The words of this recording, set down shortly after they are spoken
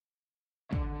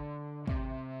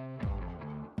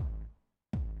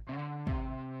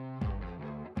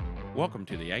Welcome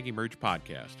to the Ag Emerge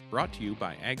podcast, brought to you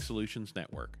by Ag Solutions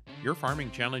Network. Your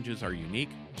farming challenges are unique,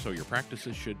 so your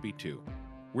practices should be too.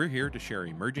 We're here to share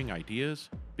emerging ideas,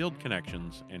 build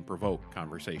connections, and provoke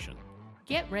conversation.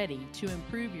 Get ready to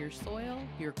improve your soil,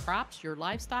 your crops, your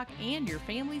livestock, and your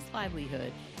family's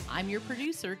livelihood. I'm your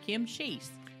producer, Kim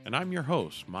Chase. And I'm your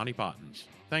host, Monty Bottens.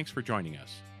 Thanks for joining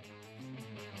us.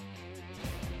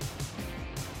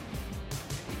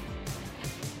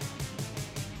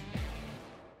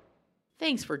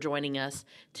 Thanks for joining us.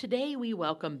 Today we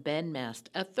welcome Ben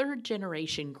Mest, a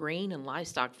third-generation grain and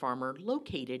livestock farmer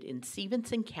located in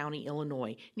Stevenson County,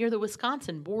 Illinois, near the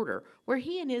Wisconsin border, where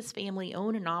he and his family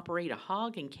own and operate a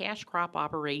hog and cash crop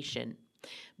operation.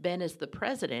 Ben is the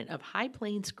president of High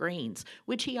Plains Grains,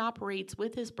 which he operates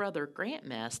with his brother Grant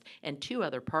Mest and two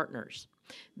other partners.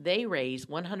 They raise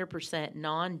 100%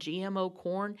 non-GMO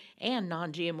corn and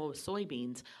non-GMO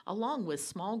soybeans, along with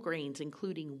small grains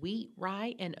including wheat,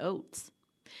 rye, and oats.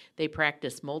 They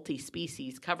practice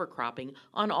multi-species cover cropping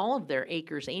on all of their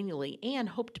acres annually and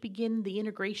hope to begin the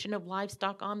integration of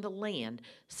livestock on the land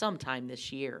sometime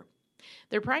this year.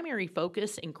 Their primary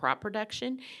focus in crop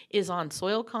production is on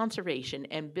soil conservation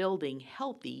and building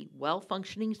healthy,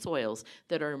 well-functioning soils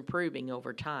that are improving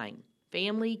over time.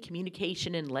 Family,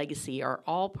 communication, and legacy are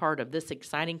all part of this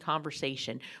exciting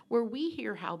conversation where we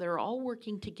hear how they're all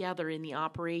working together in the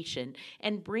operation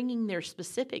and bringing their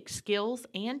specific skills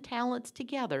and talents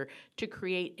together to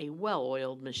create a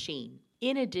well-oiled machine.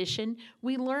 In addition,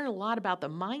 we learn a lot about the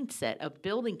mindset of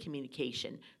building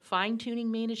communication,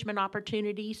 fine-tuning management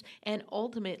opportunities, and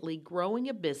ultimately growing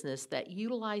a business that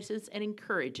utilizes and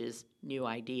encourages new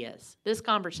ideas. This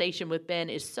conversation with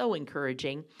Ben is so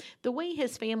encouraging. The way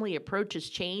his family approaches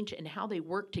change and how they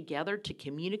work together to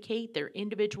communicate their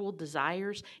individual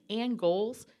desires and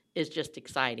goals is just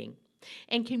exciting.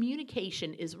 And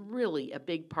communication is really a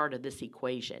big part of this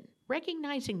equation.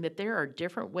 Recognizing that there are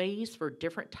different ways for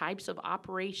different types of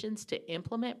operations to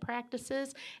implement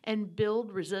practices and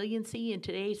build resiliency in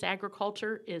today's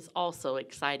agriculture is also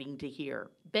exciting to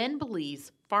hear. Ben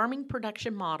believes farming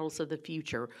production models of the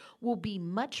future will be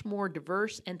much more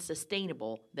diverse and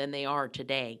sustainable than they are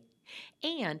today.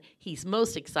 And he's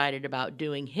most excited about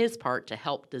doing his part to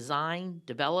help design,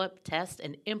 develop, test,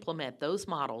 and implement those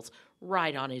models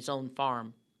right on his own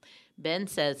farm. Ben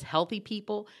says healthy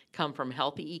people come from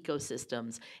healthy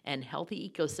ecosystems, and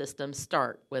healthy ecosystems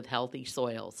start with healthy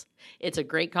soils. It's a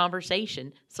great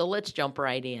conversation, so let's jump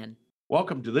right in.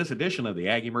 Welcome to this edition of the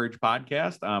Ag Emerge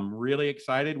podcast. I'm really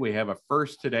excited. We have a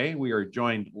first today. We are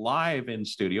joined live in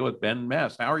studio with Ben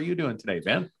Mest. How are you doing today,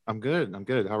 Ben? I'm good.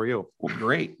 How are you? Well,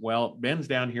 great. Well, Ben's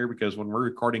down here because when we're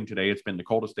recording today, it's been the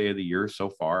coldest day of the year so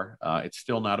far. It's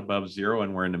still not above zero,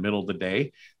 and we're in the middle of the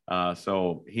day.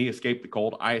 So he escaped the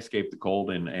cold. I escaped the cold,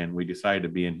 and we decided to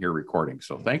be in here recording.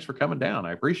 So thanks for coming down.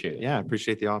 I appreciate it. Yeah, I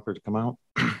appreciate the offer to come out.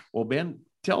 Well, Ben,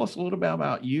 tell us a little bit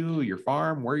about you, your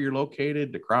farm, where you're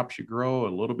located, the crops you grow, a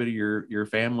little bit of your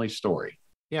family story.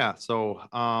 Yeah, so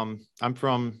I'm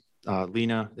from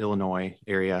Lena, Illinois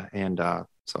area, and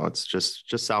so it's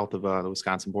just south of the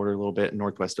Wisconsin border, a little bit in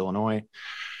northwest Illinois.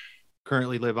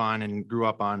 Currently live on and grew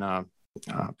up on a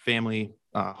family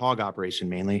hog operation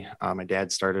mainly. My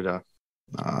dad started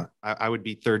I would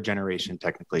be third generation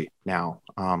technically now,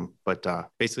 but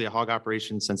basically a hog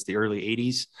operation since the early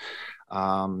 80s.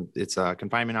 It's a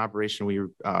confinement operation. We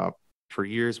for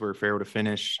years were farrow to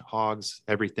finish, hogs,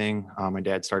 everything. My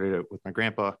dad started it with my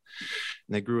grandpa, and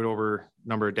they grew it over a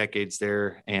number of decades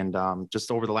there. And just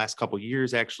over the last couple of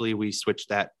years, actually, we switched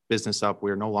that business up.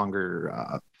 We're no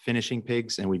longer finishing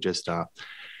pigs, and we just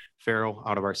farrow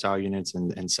out of our sow units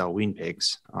and sell wean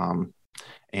pigs.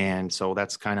 And so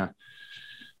that's kind of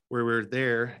where we're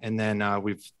there. And then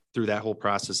we've, through that whole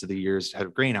process of the years, had a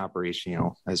grain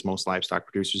operation, as most livestock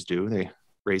producers do. They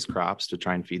raise crops to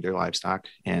try and feed their livestock.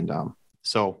 And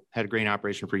so had a grain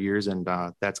operation for years. And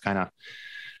that's kind of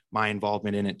my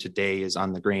involvement in it today is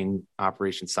on the grain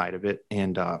operation side of it.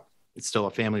 And it's still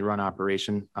a family run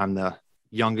operation. I'm the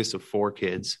youngest of four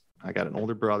kids. I got an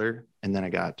older brother, and then I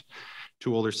got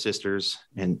two older sisters,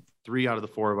 and 3 out of the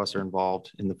 4 of us are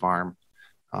involved in the farm.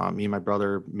 Me and my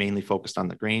brother mainly focused on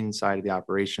the grain side of the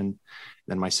operation.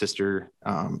 Then my sister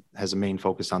has a main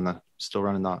focus on still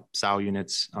running the sow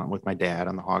units with my dad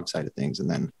on the hog side of things. And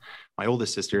then my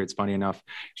oldest sister, it's funny enough,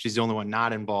 she's the only one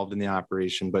not involved in the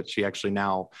operation, but she actually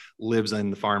now lives in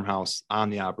the farmhouse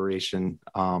on the operation.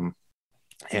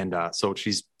 So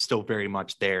she's still very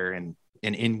much there and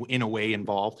in a way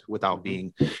involved without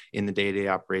being in the day-to-day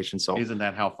operation. So isn't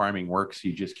that how farming works?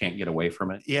 You just can't get away from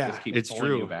it. Yeah, it's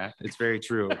true. It's very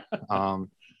true.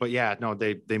 But yeah, no,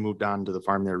 they moved on to the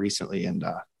farm there recently, and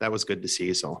that was good to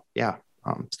see. So yeah,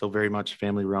 Still very much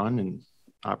family run and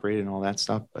operated and all that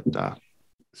stuff. But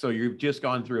so you've just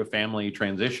gone through a family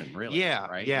transition, really? Yeah,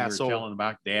 right. yeah. You were telling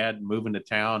about dad moving to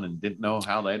town and didn't know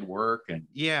how that'd work. And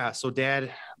yeah, so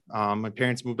dad, my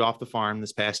parents moved off the farm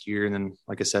this past year, and then,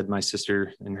 like I said, my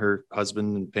sister and her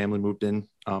husband and family moved in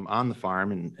on the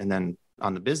farm, and then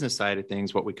on the business side of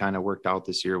things, what we kind of worked out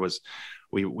this year was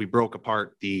we broke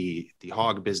apart the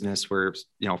hog business, where,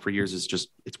 you know, for years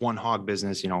it's one hog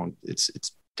business. You know, it's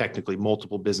technically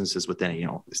multiple businesses within it. You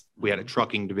know, we had a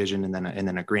trucking division and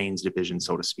then a grains division,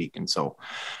 so to speak. And so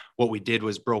what we did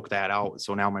was broke that out.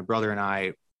 So now my brother and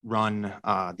I run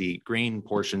the grain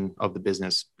portion of the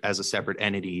business as a separate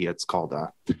entity. It's called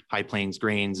High Plains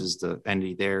Grains is the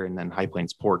entity there, and then High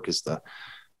Plains Pork is the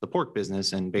pork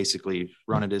business, and basically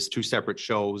run it as two separate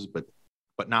shows, but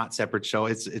not separate show.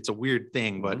 It's a weird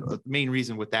thing, but the main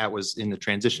reason with that was, in the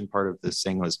transition part of this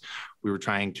thing, was we were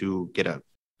trying to get a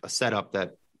setup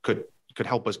that could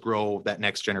help us grow that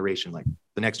next generation. Like,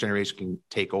 the next generation can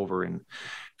take over and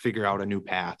figure out a new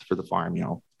path for the farm, you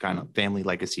know, kind of family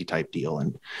legacy type deal.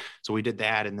 And so we did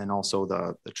that. And then also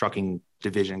the trucking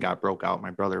division got broke out.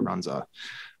 My brother runs a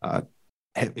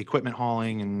equipment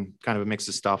hauling and kind of a mix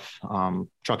of stuff,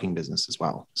 trucking business as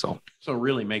well. So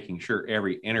really making sure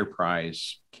every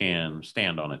enterprise can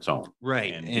stand on its own,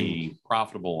 right, and be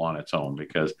profitable on its own.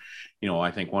 Because, you know,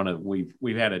 I think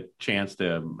we've had a chance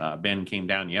to Ben came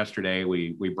down yesterday.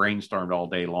 We brainstormed all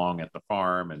day long at the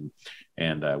farm,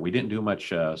 and we didn't do much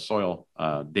soil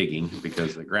digging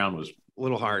because the ground was a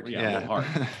little hard. A little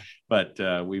hard.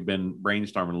 But we've been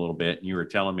brainstorming a little bit, and you were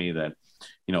telling me that,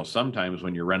 you know, sometimes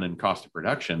when you're running cost of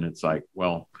production, it's like,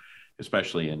 well,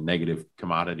 especially in negative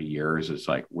commodity years, it's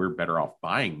like we're better off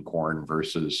buying corn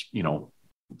versus, you know,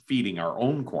 feeding our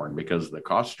own corn because of the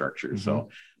cost structure. Mm-hmm. So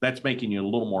that's making you a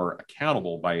little more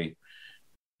accountable by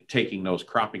taking those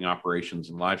cropping operations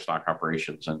and livestock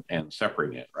operations and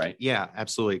separating it, right? Yeah,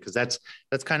 absolutely. Because that's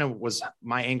kind of was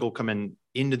my angle coming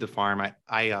into the farm.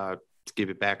 I to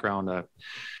give it background,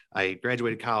 I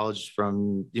graduated college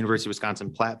from University of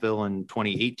Wisconsin Platteville in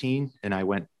 2018, and I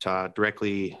went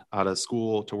directly out of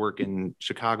school to work in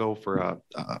Chicago for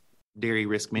a dairy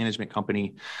risk management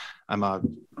company. I'm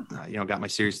got my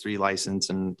Series 3 license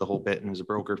and the whole bit, and was a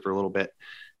broker for a little bit,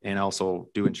 and also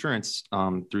do insurance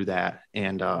through that.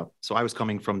 And so I was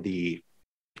coming from the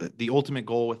ultimate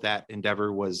goal with that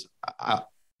endeavor was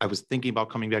I was thinking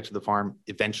about coming back to the farm.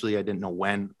 Eventually, I didn't know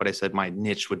when, but I said my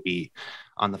niche would be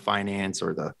on the finance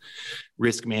or the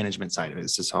risk management side of it.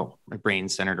 It's just how my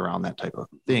brain's centered around that type of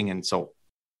thing. And so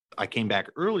I came back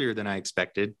earlier than I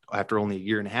expected after only a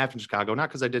year and a half in Chicago. Not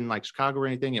because I didn't like Chicago or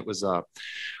anything. It was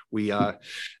we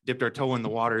dipped our toe in the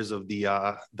waters of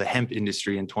the hemp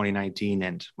industry in 2019,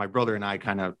 and my brother and I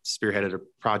kind of spearheaded a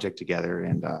project together,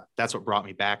 and that's what brought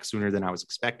me back sooner than I was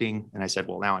expecting. And I said,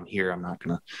 well, now I'm here, I'm not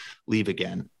going to leave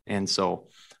again. And so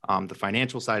the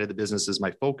financial side of the business is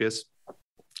my focus.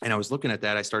 And I was looking at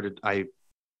that.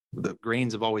 The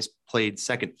grains have always played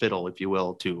second fiddle, if you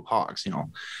will, to hogs. You know,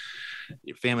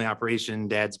 family operation,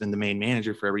 dad's been the main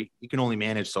manager you can only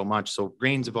manage so much. So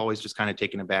grains have always just kind of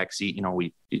taken a back seat. You know,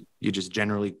 you just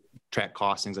generally track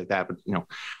costs, things like that. But, you know,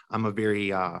 I'm a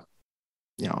very,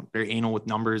 very anal with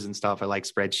numbers and stuff. I like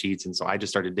spreadsheets. And so I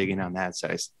just started digging on that. So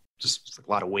it's a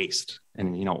lot of waste.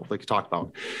 And, you know, like you talked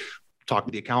with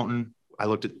the accountant, I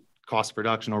looked at cost of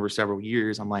production over several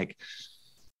years. I'm like,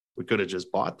 we could have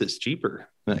just bought this cheaper.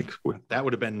 Like, that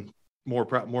would have been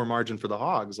more margin for the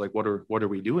hogs. Like, what are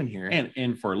we doing here?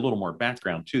 And for a little more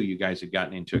background too, you guys had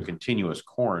gotten into a continuous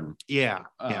corn. Yeah.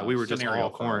 We were just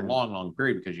all corn for a long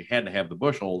period because you had to have the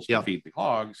bushels to feed the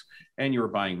hogs, and you were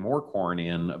buying more corn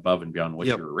in above and beyond what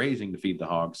you were raising to feed the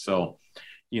hogs. So,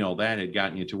 you know, that had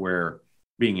gotten you to where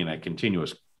being in a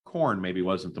continuous corn maybe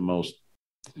wasn't the most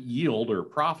yield or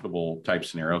profitable type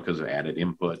scenario because of added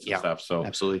inputs and stuff. So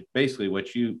absolutely, basically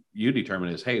what you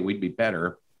determined is, hey, we'd be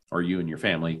better, or you and your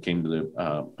family came to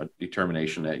a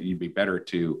determination that you'd be better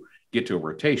to get to a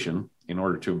rotation in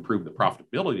order to improve the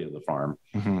profitability of the farm.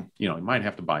 Mm-hmm. You know, you might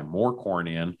have to buy more corn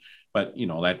in, but you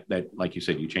know, that like you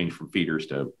said, you change from feeders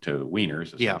to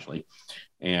weaners essentially.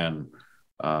 Yeah. And,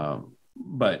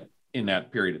 but in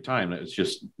that period of time, it's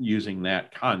just using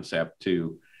that concept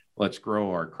to let's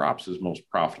grow our crops as most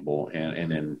profitable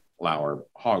and then allow our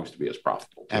hogs to be as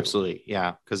profitable too. Absolutely.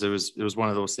 Yeah. Because it was one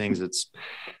of those things. It's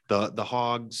the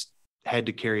hogs had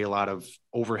to carry a lot of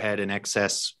overhead and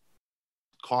excess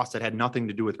costs that had nothing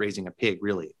to do with raising a pig,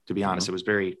 really, to be honest. Mm-hmm. It was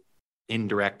very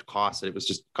indirect costs that it was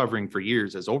just covering for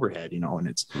years as overhead, you know, and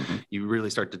it's, you really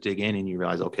start to dig in and you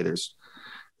realize, okay, there's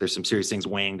there's some serious things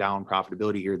weighing down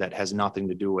profitability here that has nothing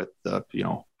to do with the,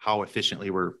 how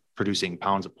efficiently we're producing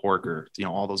pounds of pork or,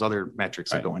 all those other metrics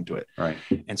that go into it. Right.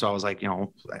 And so I was like,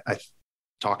 I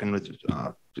talking with,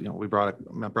 my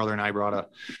brother and I brought a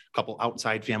couple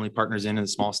outside family partners in a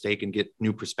small stake and get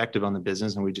new perspective on the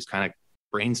business. And we just kind of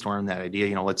brainstormed that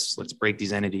idea, let's break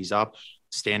these entities up,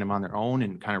 stand them on their own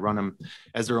and kind of run them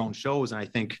as their own shows. And I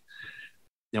think,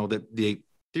 the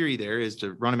theory there is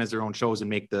to run them as their own shows and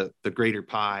make the greater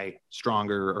pie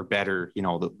stronger or better,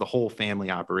 the whole family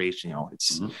operation.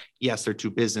 It's yes, they're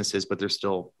two businesses, but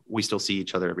we still see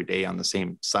each other every day on the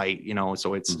same site,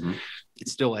 so it's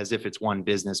still as if it's one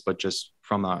business, but just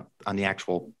on the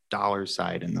actual dollar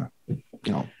side and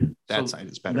that side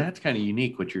is better. That's kind of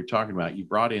unique what you're talking about. You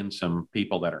brought in some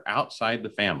people that are outside the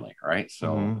family, right?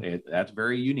 So that's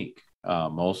very unique.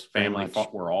 Most family,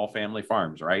 we're all family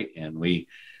farms, right? And we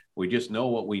just know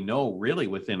what we know really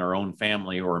within our own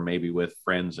family or maybe with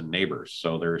friends and neighbors.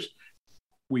 So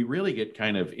we really get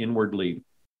kind of inwardly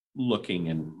looking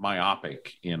and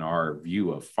myopic in our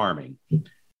view of farming.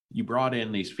 You brought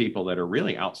in these people that are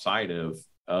really outside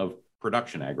of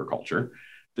production agriculture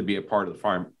to be a part of the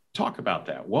farm. Talk about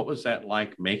that. What was that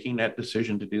like making that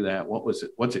decision to do that?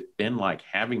 What's it been like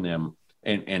having them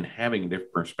and having a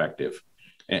different perspective?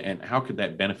 And how could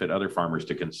that benefit other farmers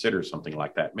to consider something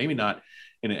like that? Maybe not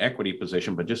in an equity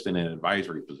position, but just in an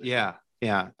advisory position.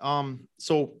 Yeah.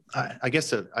 So I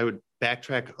guess I would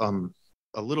backtrack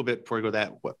a little bit before I go to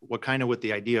that. What kind of with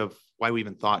the idea of why we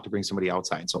even thought to bring somebody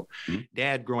outside. So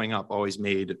Dad growing up always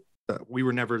made, we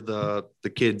were never the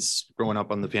kids growing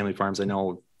up on the family farms. I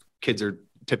know kids are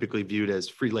typically viewed as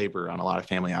free labor on a lot of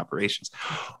family operations.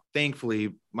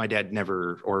 Thankfully, my dad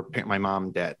never, or my mom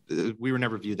and dad, we were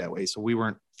never viewed that way. So we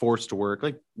weren't forced to work.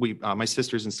 Like my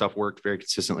sisters and stuff worked very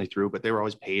consistently through, but they were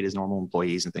always paid as normal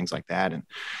employees and things like that.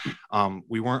 And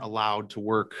we weren't allowed to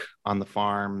work on the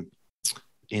farm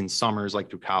in summers, like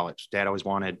through college. Dad always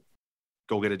wanted,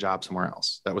 go get a job somewhere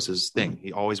else. That was his thing.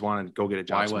 He always wanted to go get a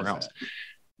job somewhere else.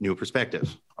 New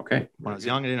perspective. Okay. When I was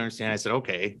young, I didn't understand. I said,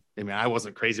 okay. I mean, I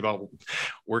wasn't crazy about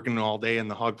working all day in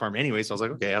the hog farm anyway. So I was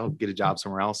like, okay, I'll get a job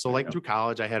somewhere else. So through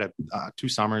college, I had 2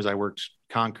 summers. I worked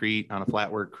concrete on a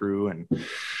flat work crew and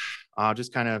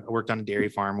just kind of worked on a dairy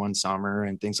farm one summer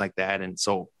and things like that. And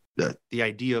so the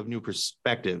idea of new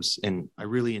perspectives, and I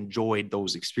really enjoyed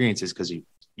those experiences because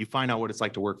you find out what it's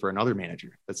like to work for another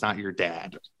manager. That's not your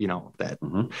dad, that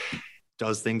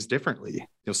does things differently.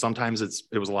 Sometimes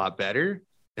it was a lot better.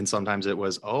 And sometimes it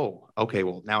was, oh, okay,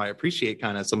 well, now I appreciate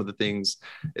kind of some of the things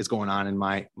that's going on in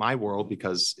my world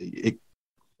because it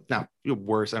not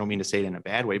worse. I don't mean to say it in a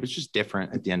bad way, but it's just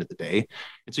different at the end of the day.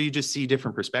 And so you just see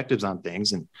different perspectives on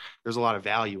things. And there's a lot of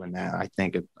value in that. I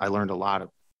think I learned a lot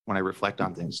when I reflect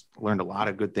on things, learned a lot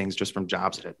of good things just from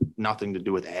jobs that had nothing to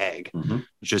do with ag,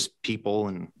 just people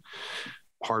and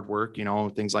hard work,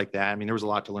 things like that. I mean, there was a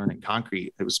lot to learn in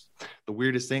concrete. It was the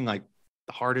weirdest thing, like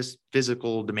the hardest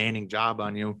physical demanding job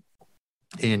on you.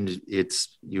 And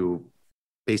you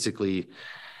basically,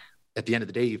 at the end of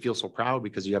the day, you feel so proud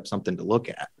because you have something to look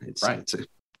at. It's a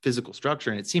physical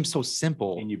structure and it seems so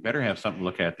simple. And you better have something to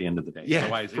look at the end of the day. Yeah.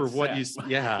 Otherwise for what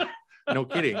sad. No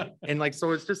kidding. And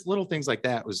so it's just little things like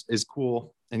that is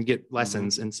cool and get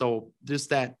lessons. And so just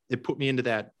that, it put me into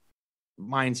that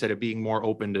mindset of being more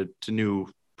open to new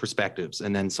perspectives.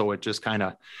 And then, so it just kind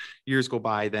of years go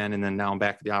by then, and then now I'm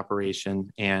back to the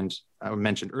operation. And I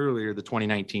mentioned earlier, the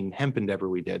 2019 hemp endeavor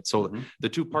we did. So the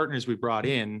 2 partners we brought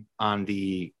in on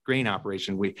the grain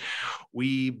operation,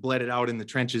 we bled it out in the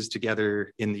trenches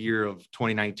together in the year of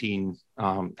 2019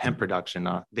 hemp production.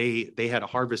 They had a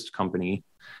harvest company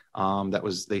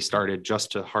they started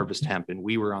just to harvest hemp, and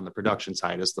we were on the production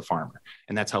side as the farmer.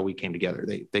 And that's how we came together.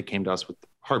 They came to us with the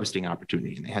harvesting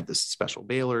opportunity, and they had this special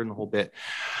baler and the whole bit.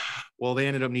 Well, they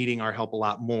ended up needing our help a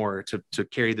lot more to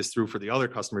carry this through for the other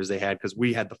customers they had, because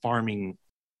we had the farming,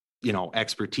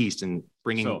 expertise and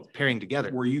pairing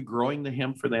together. Were you growing the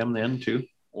hemp for them then too?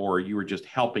 Or you were just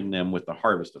helping them with the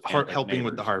harvest of hemp? Helping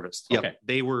with the harvest. Yep.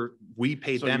 Okay. We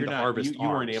paid them to harvest. You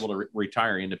weren't able to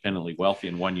retire independently wealthy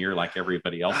in 1 year like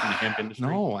everybody else in the hemp industry?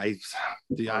 No, I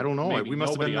don't know. We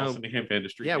must have been else in the hemp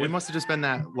industry. Yeah, we must have just been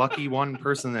that lucky one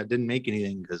person that didn't make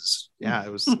anything, because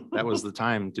that was the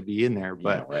time to be in there.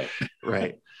 But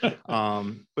right.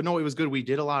 But no, it was good. We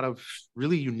did a lot of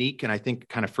really unique and I think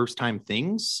kind of first time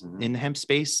things in the hemp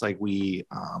space. Like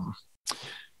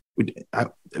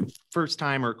first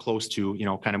time or close to,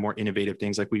 kind of more innovative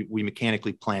things. Like we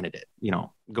mechanically planted it,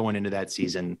 going into that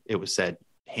season, it was said,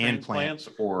 hand plant.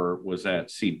 Transplants, or was that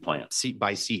seed plants? Seed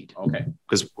by seed. Okay.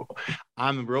 Because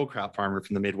I'm a row crop farmer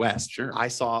from the Midwest. Sure. I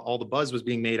saw all the buzz was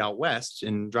being made out west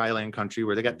in dryland country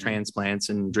where they got transplants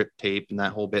and drip tape and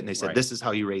that whole bit. And they said, Right. this is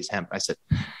how you raise hemp. I was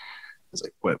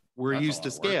like, what? We're That's used a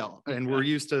to lot of work. scale and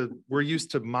we're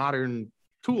used to modern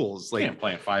tools. Like, Can't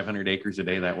plant 500 acres a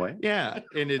day that way. yeah.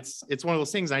 And it's one of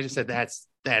those things. I just said, that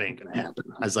ain't going to happen.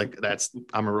 I was like,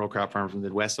 I'm a row crop farmer from the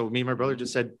Midwest. So me and my brother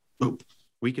just said, oh,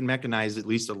 we can mechanize at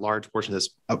least a large portion of this.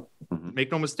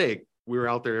 Make no mistake. We were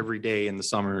out there every day in the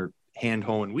summer, hand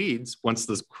hoeing weeds once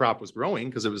this crop was growing,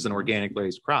 because it was an organic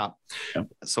raised crop. Yep.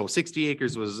 So 60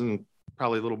 acres was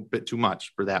probably a little bit too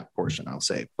much for that portion, I'll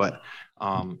say. But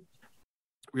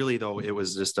really though, it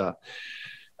was just it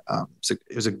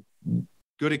was a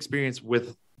good experience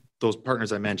with those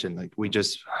partners I mentioned. Like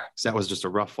that was just a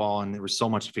rough fall, and there was so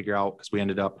much to figure out because we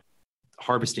ended up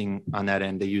harvesting on that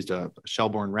end. They used a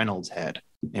Shelbourne Reynolds head,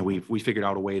 and we figured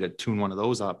out a way to tune one of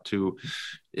those up to,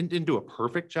 it didn't do a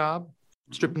perfect job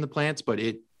stripping the plants, but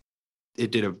it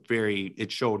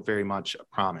showed very much a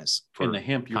promise. And the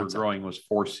hemp you were growing was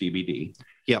for CBD.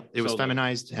 Yeah, it was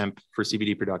feminized hemp for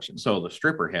CBD production. So the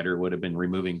stripper header would have been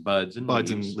removing buds and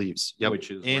leaves. Yep.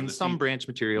 Which is and some branch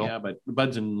material. Yeah, but the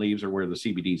buds and leaves are where the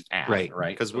CBD's at, right?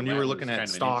 Because So when you were looking at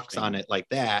stocks on it like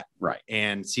that, right,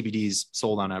 and CBD's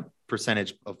sold on a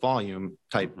percentage of volume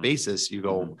type basis, you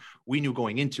go, we knew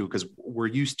going into, because we're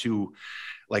used to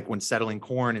like when settling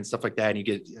corn and stuff like that, and you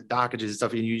get dockages and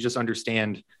stuff, and you just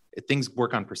understand if things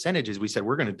work on percentages. We said,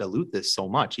 we're going to dilute this so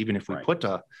much, even if we put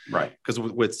because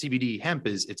with CBD hemp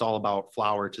it's all about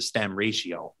flower to stem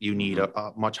ratio. You need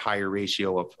a much higher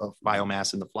ratio of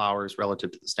biomass in the flowers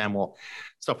relative to the stem. Well,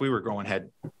 stuff we were growing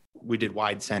we did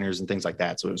wide centers and things like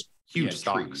that. So it was huge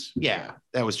stocks. Trees. Yeah.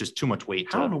 That was just too much weight.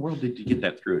 How in the world did you get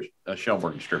that through a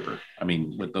Shelbourne stripper? I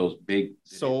mean, with those big.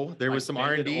 So there was some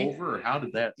R&D over, or how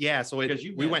did that? Yeah. So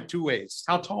we went two ways.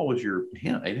 How tall was your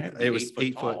hemp? It was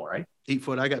 8 foot, right? 8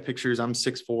 foot. I got pictures. I'm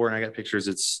 6'4", and I got pictures.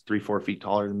 It's 3-4 feet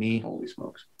taller than me. Holy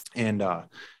smokes. And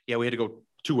we had to go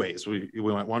two ways. We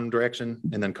went one direction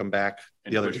and then come back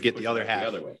the other to get the other half. The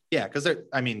other way. Yeah. Cause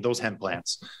those hemp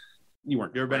plants, you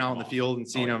ever been out in the field and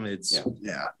seen them? It's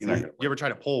you ever try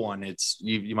to pull one? It's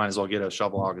you might as well get a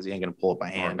shovel out because you ain't going to pull it by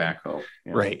hand. Or a backhoe.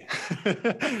 Yeah.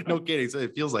 Right. No kidding. So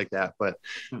it feels like that, but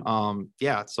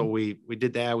so we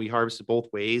did that. We harvested both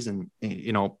ways, and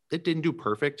it didn't do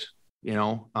perfect,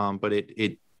 but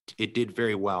it did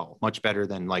very well, much better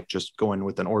than like just going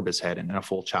with an Orbis head and a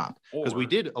full chop, because we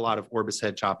did a lot of Orbis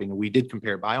head chopping, and we did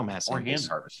compare biomass or hand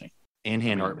harvesting. And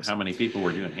hand harvesting. How many people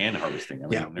were doing hand harvesting? I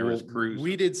mean, there was crews.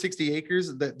 We did 60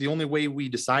 acres. The only way we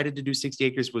decided to do 60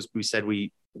 acres was we said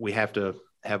we have to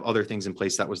have other things in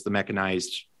place. That was the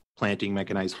mechanized planting,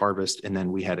 mechanized harvest. And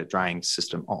then we had a drying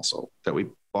system also that we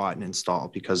bought and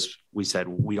installed, because we said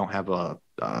we don't have a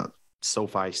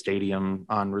SoFi stadium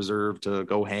on reserve to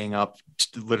go hang up.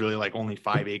 Literally like only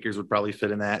 5 acres would probably fit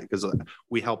in that, because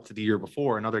we helped the year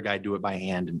before another guy do it by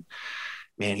hand. And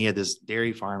man, he had this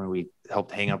dairy farm, and we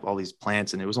helped hang up all these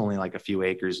plants, and it was only like a few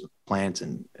acres of plants,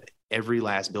 and every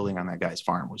last building on that guy's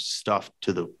farm was stuffed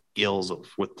to the gills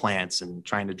with plants and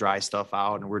trying to dry stuff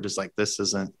out. And we're just like, this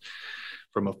isn't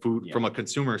from a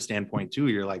consumer standpoint too.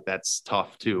 You're like, that's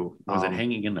tough too. Was it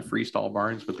hanging in the freestall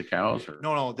barns with the cows? Or?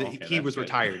 No, he was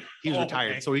retired. He was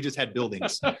retired. Okay. So he just had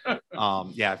buildings.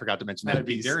 I forgot to mention that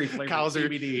piece. Dairy flavored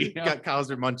CBD. Got cows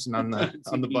are munching on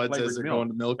the buds as they're going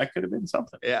to milk. That could have been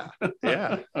something. Yeah.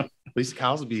 At least the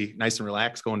cows will be nice and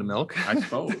relaxed going to milk. I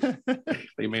suppose.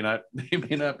 They may not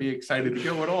be excited to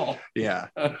go at all. Yeah.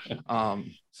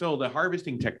 So the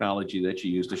harvesting technology that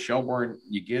you use, the Shelbourne,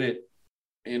 you get it.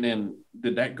 And then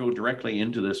did that go directly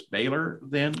into this baler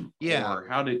then? Yeah.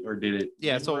 Or did it?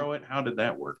 Yeah. Grow it? How did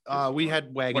that work? We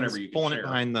had wagons pulling it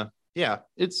behind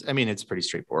it's pretty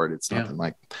straightforward. It's nothing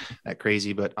like that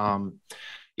crazy, but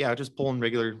just pulling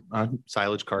regular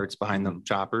silage carts behind the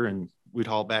chopper, and we'd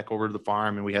haul back over to the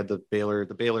farm, and we had the baler.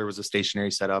 The baler was a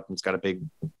stationary setup, and it's got a big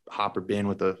hopper bin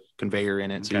with a conveyor in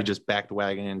it. So you just back the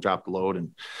wagon in and drop the load. And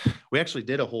we actually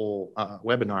did a whole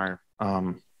webinar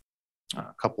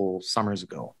a couple summers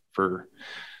ago for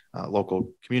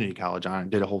local community college on it.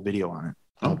 Did a whole video on it.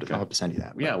 I'll have to send you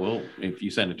that. Yeah, if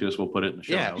you send it to us, we'll put it in the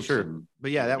show notes. Sure.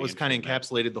 But that was kind of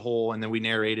encapsulated the whole, and then we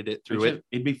narrated it through it.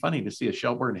 It'd be funny to see a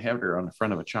Shelbourne header on the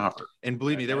front of a chopper. And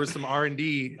believe me, there was some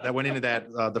R&D that went into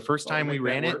that. The first time we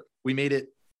ran it, we made it.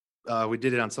 We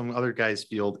did it on some other guy's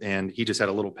field, and he just had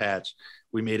a little patch.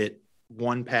 We made it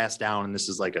one pass down, and this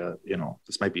is like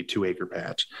this might be a 2-acre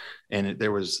patch, and it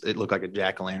looked like a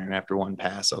jack-o'-lantern after one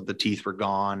pass. So the teeth were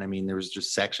gone. I mean, there was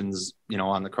just sections,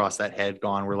 on across that head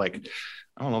gone. We're like,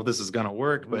 I don't know if this is going to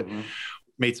work, but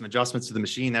made some adjustments to the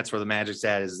machine. That's where the magic's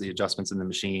at, is the adjustments in the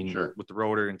machine with the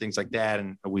rotor and things like that.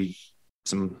 And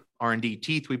some R&D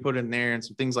teeth we put in there and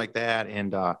some things like that.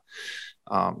 And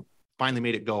finally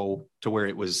made it go to where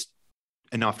it was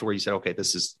enough to where you said, okay,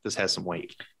 this has some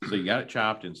weight. So you got it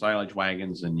chopped in silage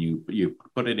wagons, and you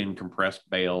put it in compressed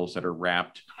bales that are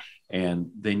wrapped, and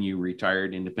then you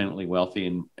retired independently wealthy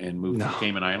and moved to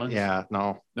Cayman Islands. Yeah,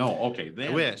 no. Okay.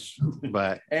 Then I wish,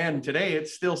 but and today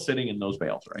it's still sitting in those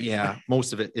bales, right? Yeah,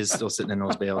 most of it is still sitting in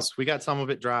those bales. We got some of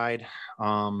it dried.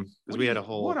 Because we had a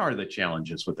whole. What are the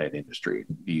challenges with that industry?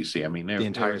 Do you see? I mean, there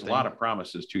was a lot of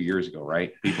promises 2 years ago,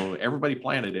 right? Everybody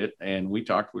planted it, and we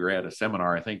were at a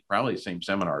seminar, I think probably the same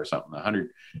seminar or something.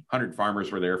 100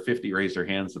 farmers were there. 50 raised their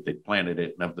hands that they'd planted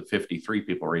it, and of the 53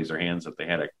 people raised their hands that they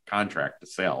had a contract to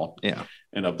sell. Yeah,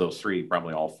 and of those 3,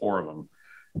 probably all 4 of them,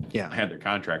 had their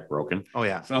contract broken. Oh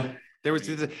yeah. So there was,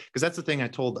 because that's the thing I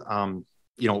told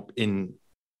in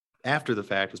after the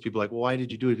fact, was people like, well, why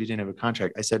did you do it if you didn't have a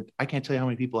contract? I said, I can't tell you how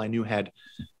many people I knew had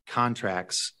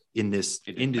contracts in this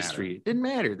industry. It didn't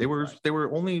matter. They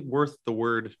were only worth the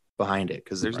word behind it,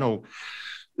 because there's no,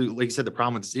 like you said, the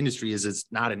problem with this industry is it's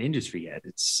not an industry yet.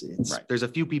 It's there's a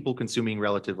few people consuming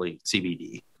relatively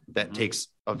CBD that takes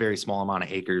a very small amount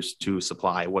of acres to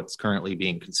supply what's currently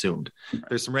being consumed. Right.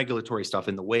 There's some regulatory stuff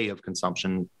in the way of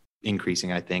consumption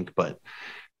increasing, I think, but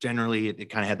generally it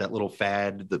kind of had that little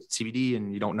fad, the CBD,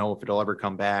 and you don't know if it'll ever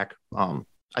come back.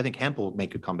 I think hemp will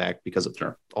make a comeback because of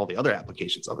all the other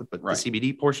applications of it, but the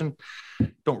CBD portion,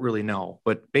 don't really know.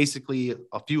 But basically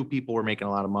a few people were making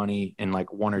a lot of money in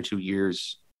like 1 or 2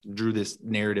 years, drew this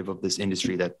narrative of this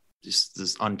industry that just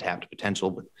this untapped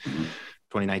potential. But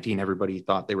 2019, everybody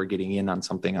thought they were getting in on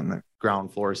something on the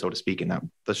ground floor, so to speak, and that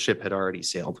the ship had already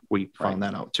sailed. We found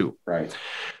that out too. Right.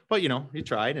 But you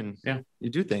tried, and you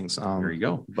do things. There you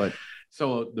go. But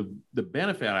so the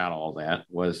benefit out of all that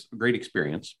was a great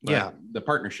experience. The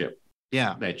partnership.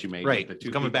 That you made. Right. The 2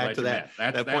 coming back to that.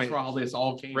 That's where all this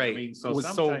all came. Right. I mean,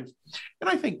 sometimes, and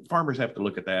I think farmers have to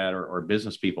look at that, or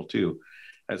business people too.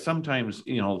 Sometimes,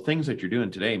 things that you're doing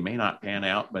today may not pan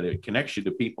out, but it connects you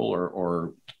to people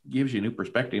or gives you a new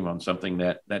perspective on something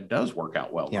that does work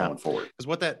out well going forward. Because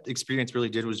what that experience really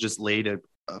did was just laid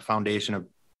a foundation of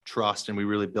trust, and we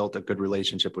really built a good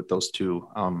relationship with those two.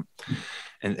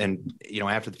 And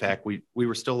after the fact, we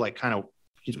were still like kind of,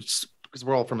 because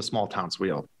we're all from a small town, so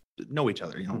we all know each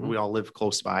other. We all live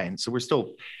close by, and so we're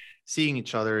still seeing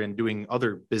each other and doing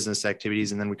other business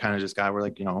activities. And then we kind of just we're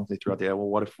like, they threw out the, well,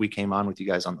 what if we came on with you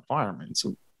guys on the farm in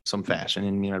some fashion?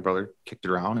 And me and my brother kicked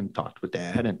it around and talked with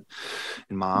dad and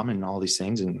mom and all these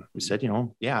things. And we said,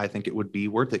 I think it would be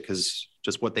worth it, because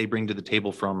just what they bring to the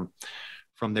table from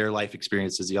their life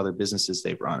experiences, the other businesses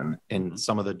they've run, and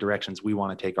some of the directions we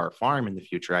want to take our farm in the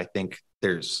future. I think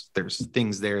there's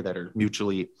things there that are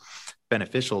mutually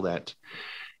beneficial that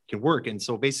can work. And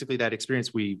so basically that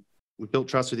experience, we built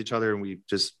trust with each other, and we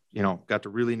just, got to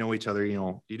really know each other.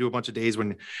 You do a bunch of days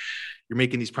when you're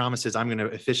making these promises, I'm going to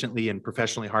efficiently and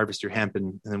professionally harvest your hemp.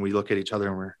 And then we look at each other,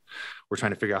 and we're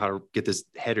trying to figure out how to get this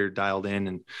header dialed in.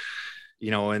 And,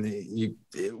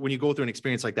 when you go through an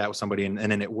experience like that with somebody, and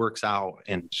then it works out,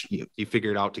 and you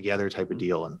figure it out together type of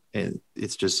deal. And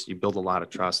it's just, you build a lot of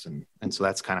trust. And so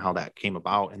that's kind of how that came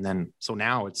about. And then, so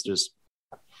now it's just,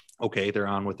 okay, they're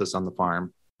on with us on the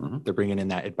farm. They're bringing in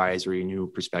that advisory, new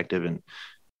perspective, and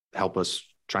help us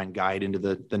try and guide into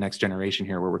the next generation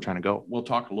here where we're trying to go. We'll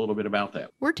talk a little bit about that.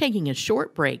 We're taking a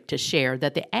short break to share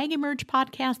that the Ag Emerge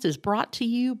podcast is brought to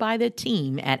you by the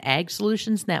team at Ag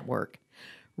Solutions Network.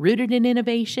 Rooted in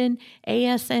innovation,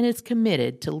 ASN is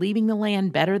committed to leaving the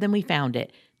land better than we found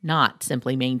it, not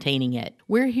simply maintaining it.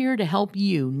 We're here to help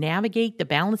you navigate the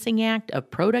balancing act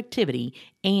of productivity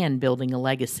and building a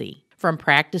legacy. From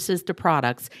practices to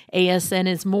products, ASN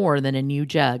is more than a new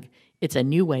jug. It's a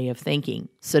new way of thinking.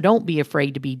 So don't be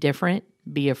afraid to be different.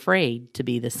 Be afraid to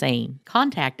be the same.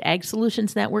 Contact Ag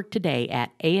Solutions Network today at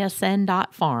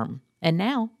asn.farm. And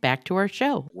now back to our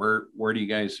show. Where do you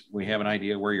guys, we have an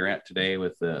idea where you're at today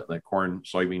with the corn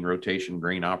soybean rotation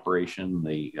grain operation,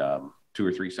 the 2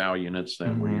 or 3 sow units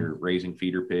that where you're raising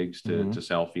feeder pigs to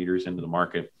sell feeders into the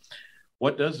market.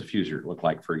 What does the future look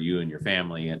like for you and your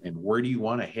family, and where do you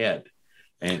want to head?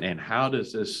 And how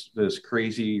does this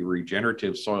crazy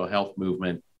regenerative soil health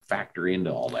movement factor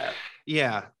into all that?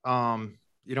 Yeah.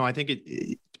 I think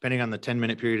it depending on the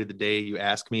 10-minute period of the day you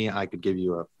ask me, I could give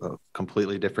you a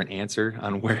completely different answer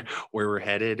on where we're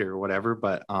headed or whatever.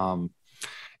 But,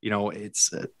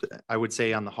 it's, I would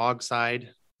say on the hog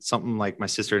side, something like my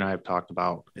sister and I have talked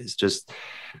about is just,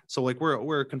 so like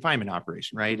we're a confinement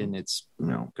operation, right? And it's,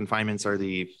 confinements are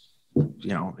the,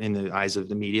 in the eyes of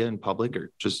the media and public,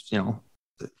 or just,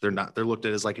 they're looked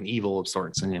at as like an evil of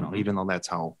sorts. And, even though that's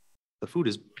how the food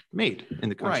is made in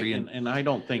the country. Right. And I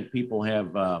don't think people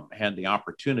have had the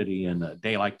opportunity in a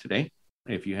day like today.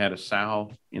 If you had a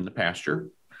sow in the pasture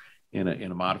in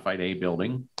a modified A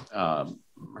building,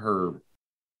 her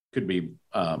could be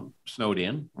snowed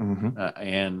in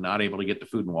and not able to get the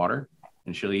food and water,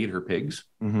 and she'll eat her pigs.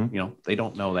 They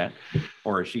don't know that.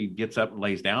 Or if she gets up and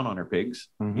lays down on her pigs,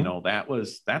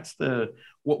 that's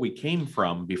what we came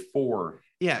from before.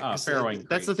 Farrowing.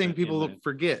 That's the thing people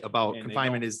forget about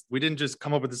confinement is we didn't just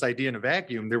come up with this idea in a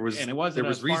vacuum. There was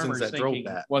reasons that drove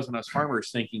that. It wasn't us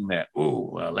farmers thinking that,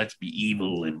 let's be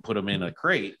evil and put them in a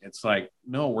crate. It's like,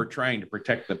 no, we're trying to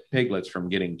protect the piglets from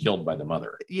getting killed by the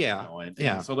mother.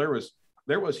 And so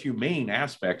there was humane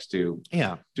aspects to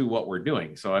what we're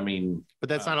doing. So but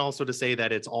that's not also to say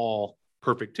that it's all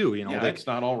perfect too. It's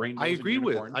not all rainbows. I agree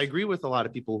with a lot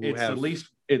of people who it's have at least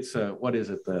it's what is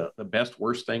it, the best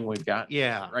worst thing we've got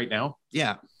right now.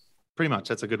 Pretty much.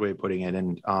 That's a good way of putting it.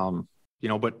 And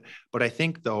but I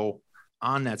think though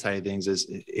on that side of things is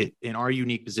it in our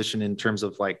unique position in terms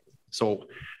of so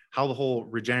how the whole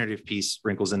regenerative piece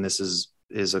wrinkles in this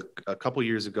is a couple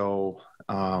years ago.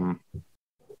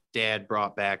 Dad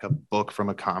brought back a book from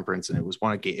a conference, and it was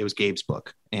Gabe's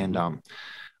book, and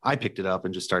I picked it up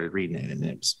and just started reading it,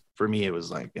 and for me it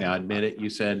was like, admit it. You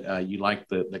said you liked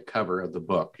the cover of the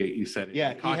book. You said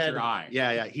it caught your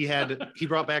eye. He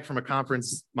brought back from a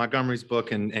conference Montgomery's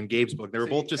book and Gabe's book. They were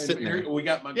both just sitting there. We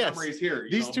got Montgomery's here.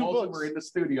 These two books were in the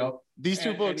studio. These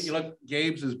two books. And you look,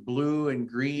 Gabe's is blue and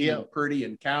green and pretty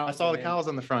and cows. I saw the cows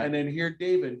on the front. And then here,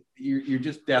 David, you're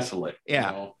just desolate.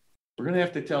 We're going to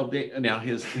have to tell Dave now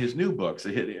his new books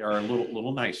are a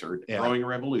little nicer. Growing a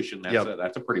Revolution.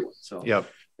 That's a pretty one. So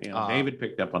David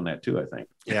picked up on that too, I think.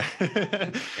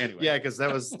 Anyway. Because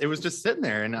it was just sitting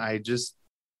there, and I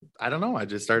don't know. I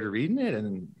just started reading it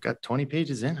and got 20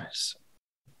 pages in.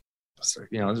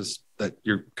 Just that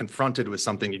you're confronted with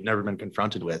something you've never been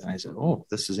confronted with. And I said, oh,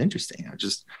 this is interesting. I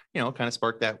just, kind of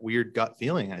sparked that weird gut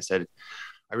feeling. I said,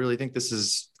 I really think this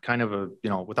is kind of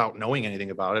without knowing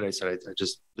anything about it, I said,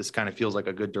 this kind of feels like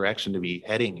a good direction to be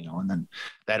heading, and then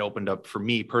that opened up for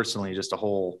me personally, just a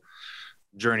whole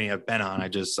journey I've been on.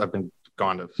 I've been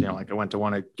gone to, I went to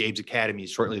one of Gabe's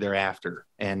academies shortly thereafter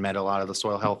and met a lot of the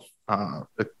soil health,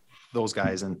 those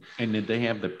guys. And did they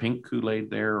have the pink Kool-Aid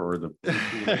there or the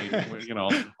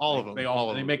Kool-Aid, all of them,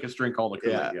 they make us drink all the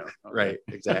Kool-Aid. Okay. Right.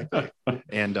 Exactly.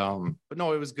 And, but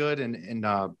no, it was good. And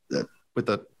with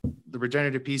the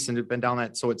regenerative piece and been down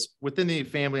that. So it's within the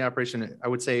family operation. I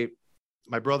would say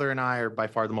my brother and I are by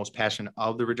far the most passionate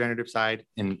of the regenerative side.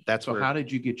 And that's how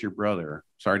did you get your brother?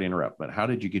 Sorry to interrupt, but how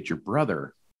did you get your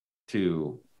brother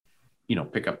to,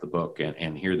 pick up the book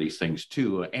and hear these things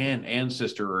too, and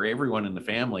sister or everyone in the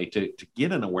family to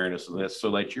get an awareness of this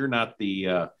so that you're not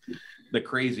the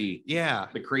crazy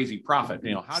prophet,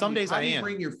 how do you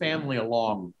bring your family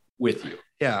along with you?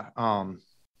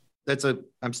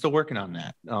 I'm still working on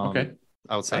that. Okay.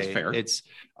 I would say that's fair. It's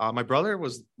my brother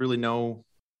was really no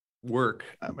work.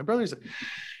 My brother's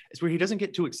it's where he doesn't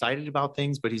get too excited about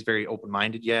things, but he's very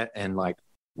open-minded yet. And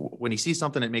when he sees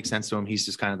something that makes sense to him, he's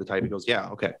just kind of the type who goes, yeah,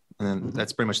 okay. And then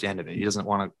that's pretty much the end of it. He doesn't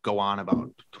want to go on about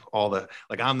all the,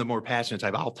 I'm the more passionate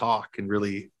type. I'll talk and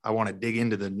really, I want to dig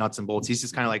into the nuts and bolts. He's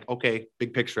just kind of like, okay,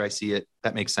 big picture. I see it.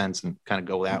 That makes sense. And kind of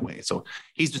go that way. So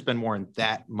he's just been more in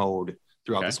that mode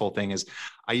throughout this whole thing. Is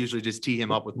I usually just tee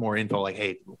him up with more info, like,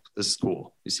 hey, this is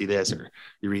cool. You see this, or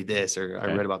you read this, or I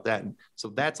read about that. And so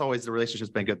that's always the relationship's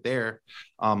been good there.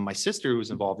 My sister, who was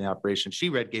involved in the operation, she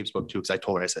read Gabe's book too, because I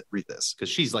told her, I said, read this, because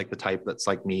she's like the type that's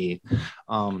like me.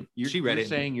 She read it.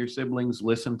 Saying your siblings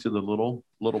listen to the little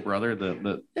brother,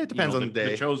 it depends on the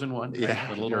day, the chosen one.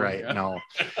 Yeah, you're right. No,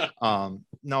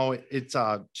 no, it's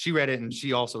she read it, and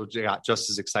she also got just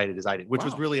as excited as I did, which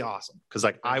was really awesome.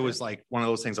 Because I was like one of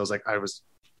those things. I was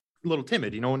a little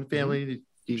timid, in family,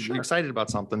 you're excited about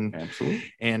something.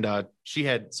 Absolutely. And she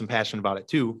had some passion about it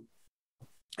too.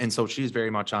 And so she's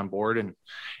very much on board.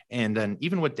 And then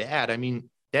even with Dad,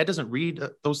 Dad doesn't read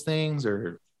those things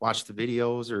or watch the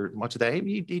videos or much of that.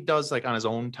 He does on his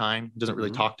own time. He doesn't really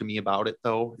talk to me about it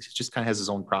though. He just kind of has his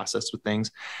own process with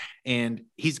things. And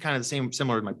he's kind of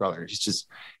similar to my brother. He's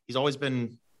always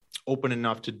been open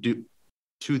enough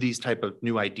to these type of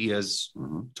new ideas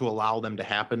to allow them to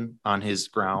happen on his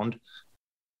ground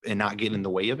and not get in the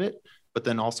way of it. But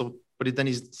then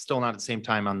he's still not at the same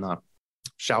time on the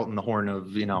shouting the horn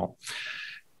of,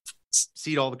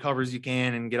 seed all the covers you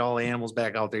can and get all the animals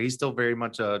back out there. He's still very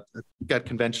much got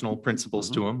conventional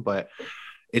principles to him, but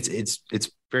it's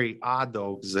very odd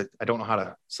though, because I don't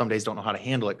know some days don't know how to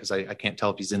handle it, because I can't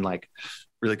tell if he's in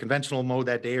really conventional mode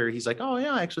that day, or he's like, oh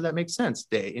yeah, actually that makes sense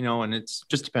day, and it's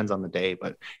just depends on the day.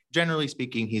 But generally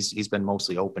speaking, he's been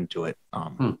mostly open to it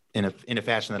in a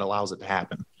fashion that allows it to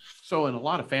happen. So in a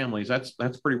lot of families, that's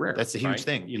pretty rare. That's a huge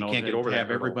thing. You can't get over to that.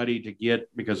 Have everybody to get,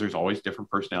 because there's always different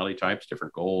personality types,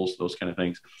 different goals, those kind of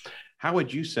things. How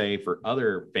would you say for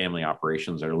other family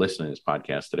operations that are listening to this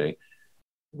podcast today,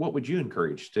 what would you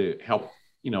encourage to help,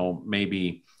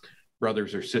 maybe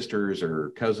brothers or sisters or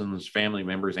cousins, family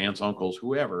members, aunts, uncles,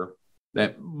 whoever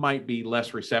that might be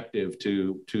less receptive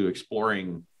to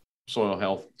exploring soil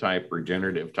health type,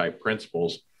 regenerative type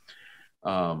principles?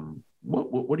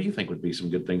 What do you think would be some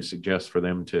good things to suggest for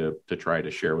them to try to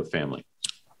share with family?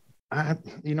 Buy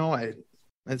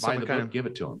the book, give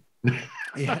it to them.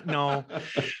 Yeah, no,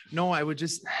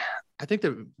 I think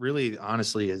that really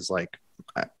honestly is like,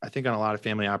 I think on a lot of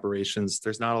family operations,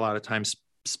 there's not a lot of time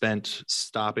spent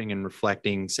stopping and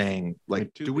reflecting, saying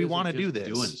like, do we want to do this?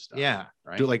 Doing stuff, yeah.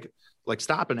 Right? Do like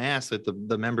stop and ask that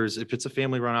the members, if it's a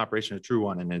family run operation, a true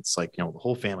one, and it's like, the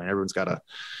whole family, everyone's got a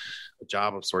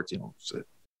job of sorts,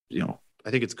 I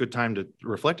think it's a good time to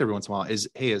reflect every once in a while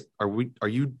are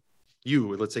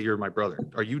you, let's say you're my brother,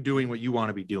 are you doing what you want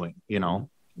to be doing?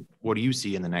 What do you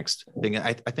see in the next thing?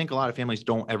 I think a lot of families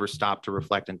don't ever stop to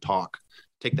reflect and talk,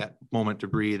 take that moment to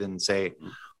breathe and say,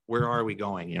 where are we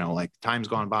going? Like time's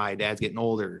gone by, dad's getting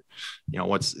older,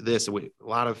 what's this? A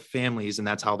lot of families, and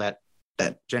that's how that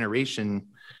generation,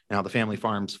 the family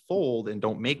farms fold and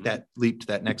don't make that leap to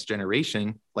that next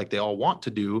generation like they all want to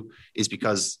do, is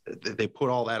because they put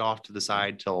all that off to the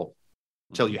side till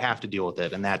you have to deal with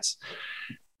it. And that's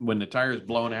when the tire's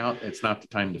blown out, it's not the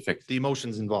time to fix the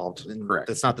emotions involved. Correct.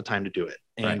 That's not the time to do it.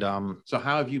 Right. And so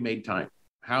how have you made time?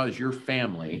 How has your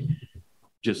family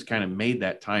just kind of made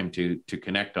that time to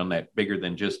connect on that bigger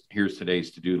than just here's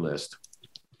today's to-do list?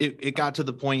 It got to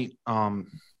the point where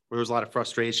there was a lot of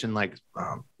frustration. Like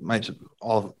my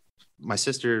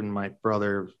sister and my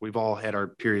brother, we've all had our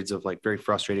periods of like very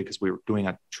frustrated because we were doing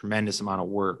a tremendous amount of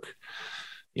work,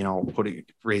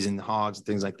 raising the hogs and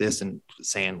things like this, and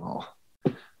saying, well,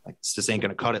 like this just ain't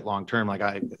going to cut it long term. Like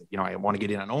I want to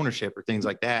get in on ownership or things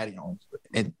like that,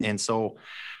 and so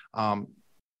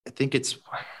I think it's,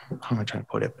 how am I trying to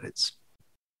put it? But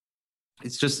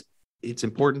it's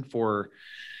important for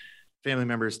family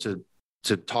members to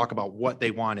talk about what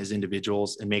they want as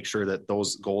individuals and make sure that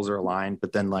those goals are aligned.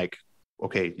 But then like,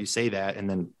 okay, you say that, and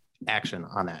then action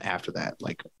on that after that,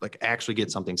 like actually get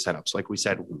something set up. So like we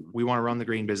said, we want to run the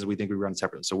grain business. We think we run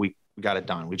separately. So we got it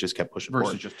done. We just kept pushing versus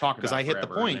forward. Just talking, because I hit the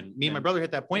point. Me and my brother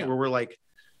hit that point where we're like,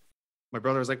 my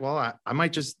brother was like, well, I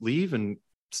might just leave and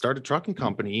start a trucking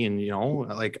company. And,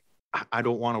 like, I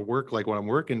don't want to work like what I'm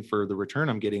working for the return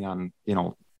I'm getting on,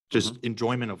 just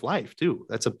enjoyment of life too.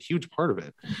 That's a huge part of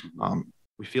it.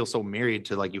 We feel so married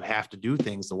to like, you have to do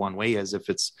things the one way, as if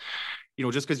it's,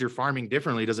 just because you're farming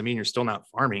differently doesn't mean you're still not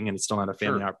farming and it's still not a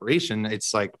family operation.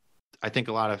 It's like, I think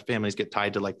a lot of families get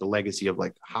tied to like the legacy of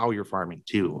like how you're farming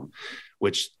too,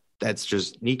 which that's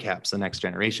just kneecaps the next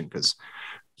generation, because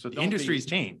the industries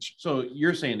change. So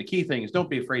you're saying the key thing is don't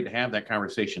be afraid to have that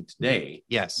conversation today.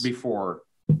 Yes. Before,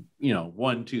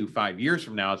 1, 2, 5 years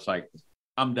from now, it's like,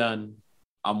 I'm done.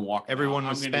 I'm walking. Everyone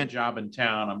was spent a job in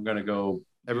town. I'm going to go.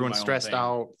 Everyone's stressed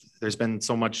out. There's been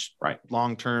so much right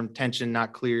long-term tension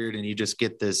not cleared, and you just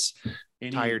get this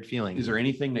tired feeling. Is there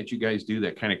anything that you guys do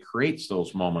that kind of creates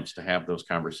those moments to have those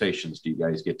conversations? Do you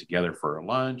guys get together for a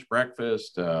lunch,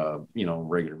 breakfast,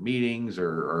 regular meetings,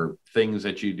 or things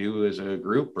that you do as a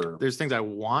group? Or there's things I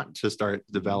want to start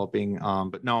developing,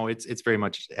 but no, it's very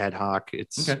much ad hoc.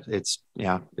 It's one of those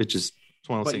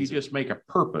things. But you just make a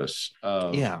purpose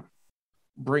of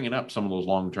bringing up some of those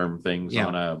long-term things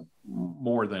on a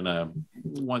more than a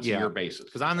once a year basis.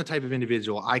 Because I'm the type of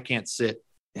individual, I can't sit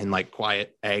in like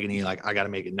quiet agony. Like I got to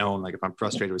make it known. Like if I'm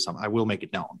frustrated with something, I will make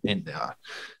it known. And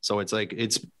so it's like,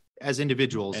 it's as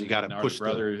individuals, you got to push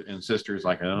brothers and sisters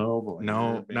like, oh boy,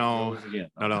 no.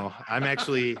 I'm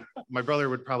actually, my brother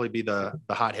would probably be the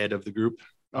hothead of the group.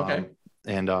 Okay.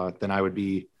 And then I would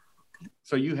be.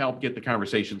 So you help get the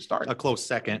conversation started. A close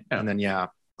second. And then,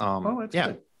 that's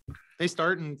good. They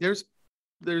start, and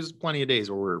there's plenty of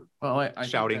days where we're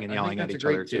shouting and yelling at each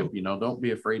other too. Don't be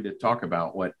afraid to talk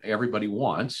about what everybody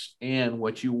wants and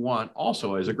what you want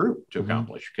also as a group to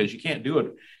accomplish, because you can't do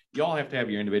it. You all have to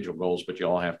have your individual goals, but you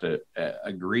all have to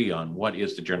agree on what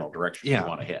is the general direction you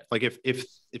want to hit. Like if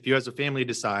you as a family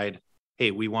decide, hey,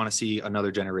 we want to see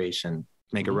another generation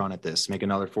make a run at this, make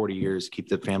another 40 years, keep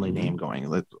the family name going.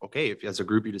 Like, okay, if as a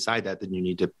group you decide that, then you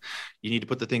need to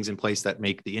put the things in place that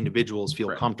make the individuals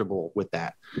feel comfortable with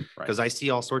that. Because I see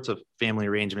all sorts of family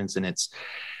arrangements, and it's,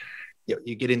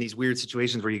 you get in these weird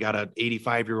situations where you got an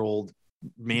 85-year-old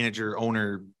manager,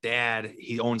 owner, dad,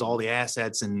 he owns all the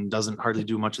assets and doesn't hardly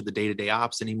do much of the day-to-day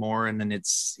ops anymore. And then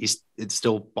it's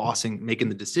still bossing, making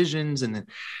the decisions. And then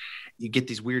you get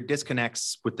these weird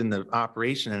disconnects within the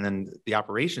operation, and then the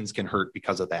operations can hurt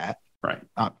because of that. Right.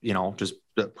 Just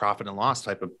the profit and loss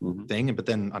type of thing. But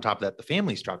then on top of that, the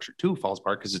family structure too falls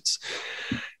apart, because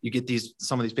you get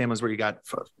some of these families where you got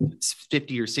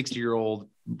 50 or 60-year-old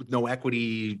with no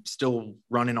equity, still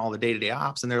running all the day-to-day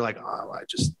ops. And they're like, oh, I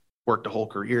just worked a whole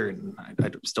career and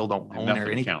I still don't own or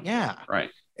anything. Yeah.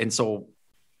 Right. And so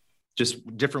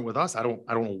just different with us. I don't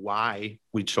know why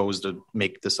we chose to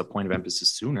make this a point of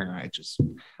emphasis sooner.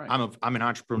 I'm an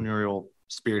entrepreneurial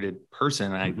spirited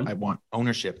person. And I want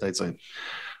ownership. That's like,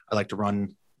 I like to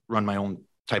run my own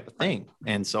type of thing.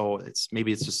 And so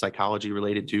maybe it's just psychology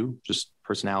related too, just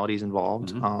personalities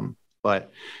involved.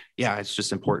 But yeah, it's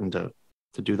just important to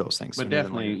do those things. But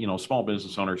definitely, small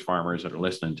business owners, farmers that are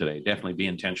listening today, definitely be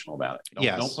intentional about it.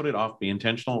 Don't put it off, be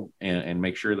intentional and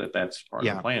make sure that that's part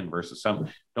of the plan versus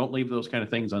don't leave those kind of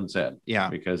things unsaid. Yeah.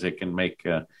 Because it can make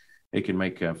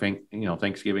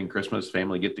Thanksgiving, Christmas,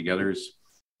 family get-togethers,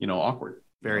 awkward.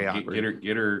 Very awkward.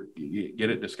 Get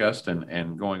it discussed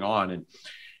and going on. And,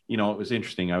 it was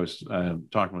interesting. I was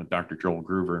talking with Dr. Joel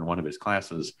Groover in one of his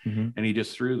classes, and he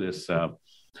just threw this,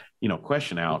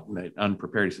 question out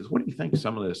unprepared. He says, what do you think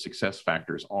some of the success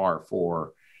factors are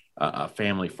for a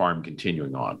family farm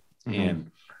continuing on?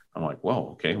 And I'm like,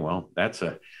 whoa, okay, well, that's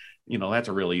a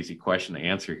real easy question to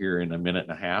answer here in a minute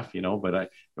and a half, but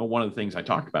one of the things I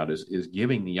talked about is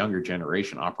giving the younger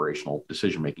generation operational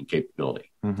decision-making capability,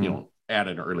 at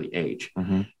an early age,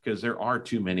 because there are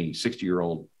too many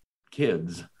 60-year-old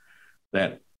kids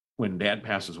that when dad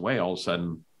passes away, all of a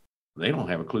sudden they don't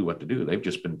have a clue what to do. They've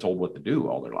just been told what to do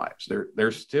all their lives.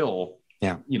 They're still,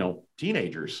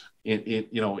 teenagers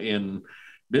in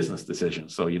business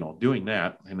decisions. So, doing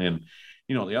that. And then,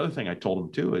 the other thing I told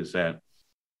them too, is that,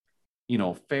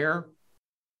 fair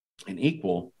and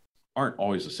equal aren't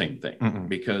always the same thing,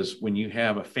 because when you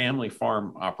have a family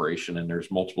farm operation and there's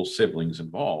multiple siblings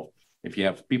involved, if you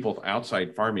have people with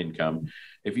outside farm income,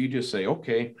 if you just say,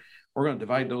 okay, we're going to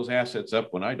divide those assets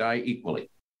up when I die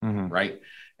equally, right?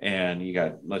 And you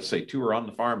got, let's say 2 are on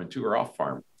the farm and 2 are off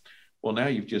farm. Well, now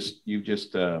you've just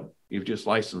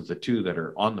licensed the 2 that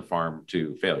are on the farm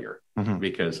to failure,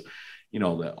 because,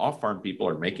 the off farm people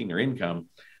are making their income.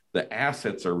 The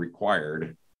assets are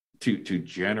required to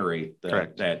generate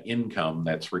that income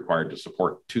that's required to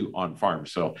support 2 on farm.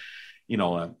 So,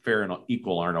 fair and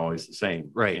equal aren't always the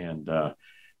same. Right. And,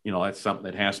 that's something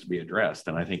that has to be addressed.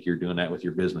 And I think you're doing that with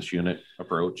your business unit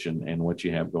approach and what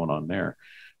you have going on there.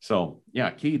 So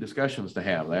yeah, key discussions to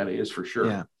have, that is for sure.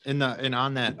 Yeah. And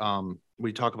on that,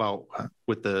 we talk about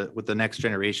with the next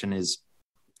generation is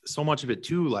so much of it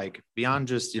too, like beyond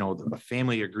just, a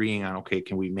family agreeing on, okay,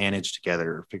 can we manage together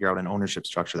or figure out an ownership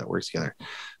structure that works together?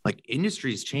 Like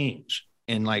industries change.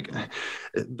 And like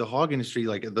the hog industry,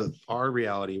 like our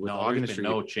reality with the hog industry,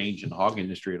 no change in the hog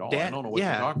industry at all. I don't know what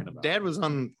you're talking about. Dad was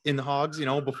in the hogs,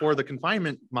 before the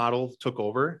confinement model took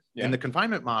over. Yeah. In the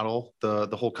confinement model,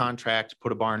 the whole contract,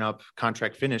 put a barn up,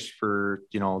 contract finished for,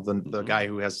 the guy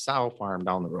who has a sow farm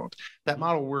down the road. That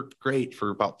model worked great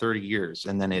for about 30 years.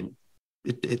 And then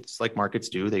it's like markets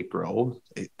do. They grow,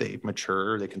 they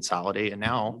mature, they consolidate. And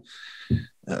now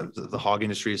the hog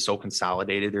industry is so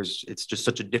consolidated. It's just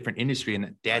such a different industry.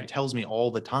 And Dad tells me all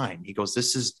the time, he goes,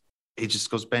 he just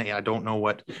goes, Benny, I don't know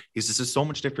what, this is so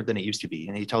much different than it used to be.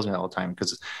 And he tells me that all the time,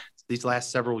 because these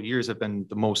last several years have been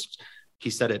the most,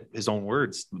 he said it, his own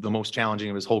words, the most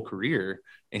challenging of his whole career.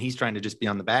 And he's trying to just be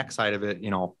on the backside of it,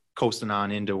 coasting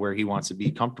on into where he wants to be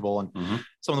comfortable. And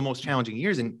some of the most challenging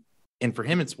years. And for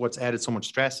him, it's what's added so much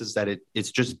stress is that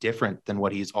it's just different than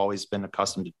what he's always been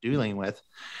accustomed to dealing with.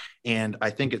 And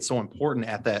I think it's so important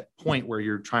at that point where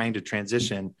you're trying to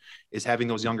transition is having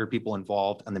those younger people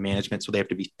involved in the management. So they have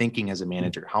to be thinking as a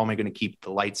manager, how am I going to keep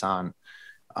the lights on,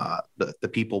 the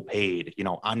people paid?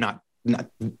 I'm not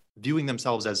viewing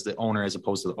themselves as the owner as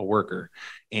opposed to a worker,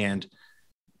 and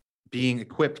being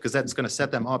equipped, because that's going to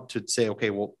set them up to say, okay,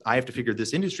 well, I have to figure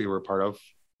this industry we're a part of.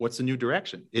 What's the new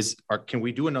direction? Can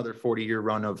we do another 40-year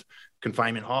run of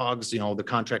confinement hogs, the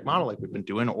contract model like we've been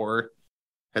doing, or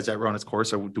has that run its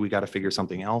course, or do we got to figure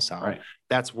something else out? Right.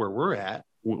 That's where we're at.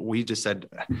 We just said,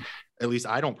 at least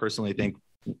I don't personally think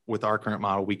with our current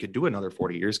model, we could do another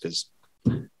 40 years because,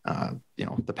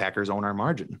 the Packers own our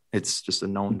margin. It's just a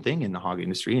known thing in the hog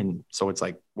industry. And so it's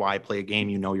like, why play a game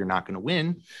you're not going to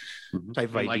win type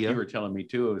of idea. Like you were telling me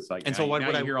too, it's like, and so what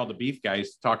would I hear all the beef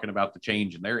guys talking about the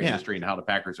change in their industry and how the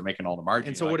Packers are making all the margin.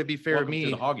 And so would it be fair to me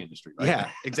to the hog industry? Right? Yeah,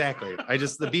 exactly.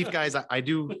 The beef guys, I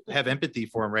do have empathy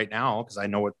for them right now because I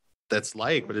know what that's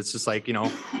like, but it's just like,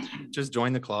 just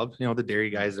join the club. The dairy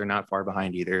guys, they're not far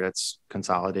behind either. That's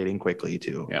consolidating quickly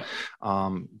too. Yeah.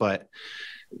 But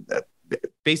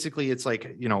basically it's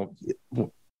like,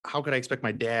 how could I expect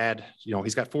my dad,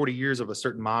 he's got 40 years of a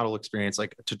certain model experience,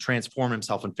 like to transform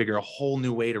himself and figure a whole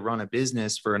new way to run a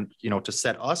business for, to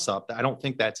set us up. I don't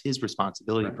think that's his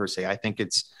responsibility per se. I think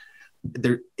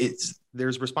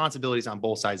there's responsibilities on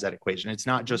both sides of that equation. It's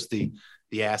not just the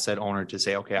asset owner to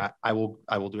say, okay, I will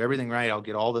do everything right. I'll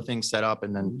get all the things set up.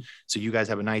 And then, so you guys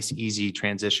have a nice, easy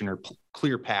transition or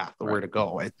clear path of where to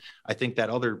go. I think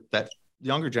that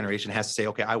younger generation has to say,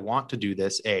 okay, I want to do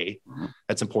this.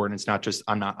 That's important. It's not just,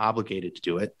 I'm not obligated to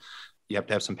do it. You have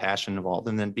to have some passion involved.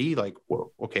 And then B, like,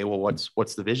 well, okay, well,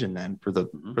 what's the vision then for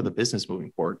the business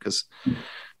moving forward? Because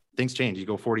things change. You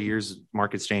go 40 years,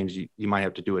 markets change. You might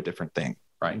have to do a different thing.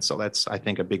 Right. And so that's, I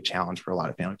think, a big challenge for a lot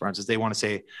of family farms is they want to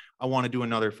say, I want to do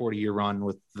another 40-year run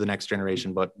with the next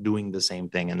generation, but doing the same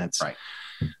thing. And that's right.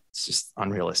 It's just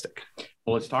unrealistic.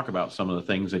 Well, let's talk about some of the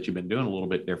things that you've been doing a little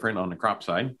bit different on the crop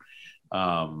side.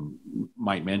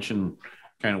 Might mention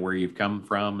kind of where you've come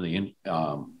from.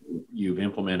 You've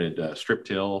implemented strip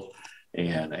till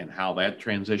and how that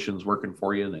transition's working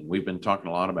for you. And then we've been talking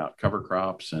a lot about cover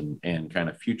crops and kind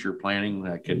of future planning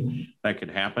that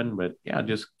could happen. But yeah,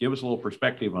 just give us a little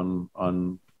perspective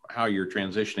on how you're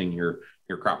transitioning your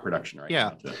crop production right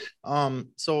now.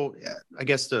 So I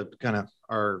guess the kind of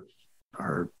our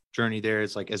journey there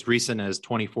is like as recent as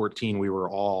 2014, we were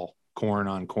all corn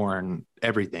on corn,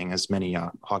 everything, as many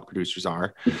hog producers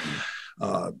are.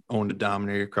 Owned a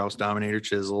Dominator, Kraus Dominator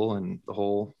chisel, and the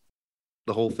whole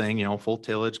thing, full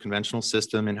tillage, conventional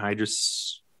system,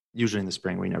 anhydrous. Usually in the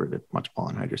spring, we never did much ball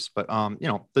anhydrous, but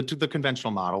the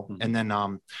conventional model. Mm-hmm. And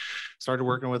then started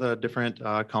working with a different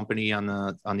company on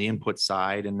the input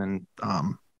side, and then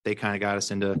they kind of got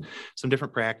us into some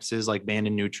different practices like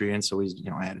banding nutrients. So we,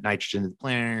 added nitrogen to the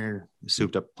planter,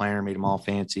 souped up the planter, made them all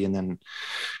fancy, and then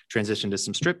transitioned to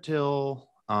some strip till.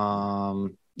 You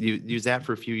use that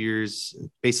for a few years.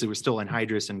 Basically, we're still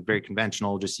anhydrous and very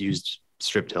conventional, just used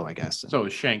strip till, I guess. So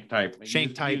shank type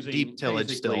deep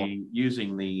tillage still.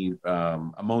 Using the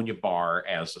ammonia bar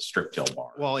as a strip till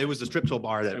bar. Well, it was a strip till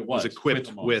bar that was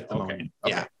equipped with ammonia.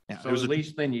 Okay. Yeah. So at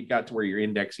least then you got to where you're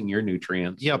indexing your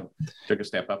nutrients. Yep. Took a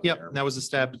step up. Yep. That was a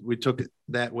step. We took it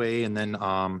that way, and then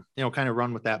kind of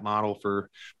run with that model for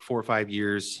 4 or 5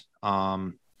 years.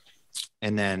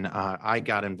 And then I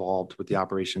got involved with the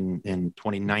operation in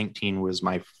 2019. Was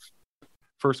my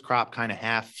first crop, kind of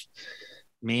half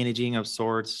managing of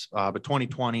sorts, but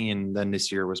 2020 and then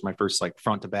this year was my first like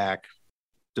front to back,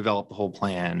 develop the whole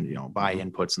plan, buy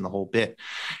inputs and the whole bit.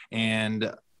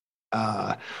 And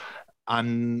I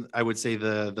would say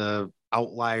the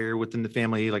outlier within the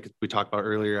family, like we talked about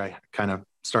earlier. I kind of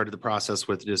started the process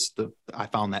with I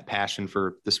found that passion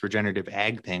for this regenerative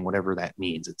ag thing, whatever that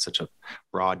means. It's such a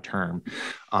broad term.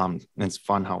 And it's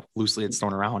fun how loosely it's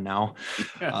thrown around now.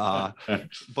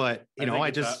 But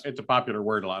it's a popular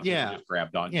word. A lot of people just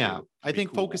grabbed on. Yeah. I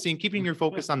think keeping your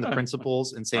focus on the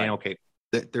principles and saying, okay,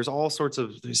 there's all sorts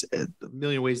of, there's a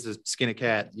million ways to skin a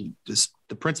cat.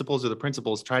 The principles are the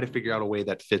principles. Try to figure out a way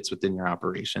that fits within your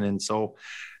operation. And so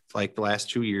like the last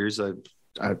 2 years,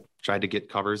 I've tried to get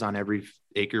covers on every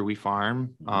acre we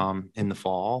farm in the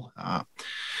fall.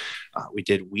 We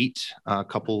did wheat a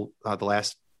couple the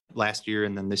last year,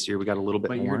 and then this year we got a little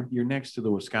bit more. You're next to the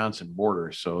Wisconsin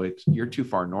border, so you're too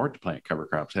far north to plant cover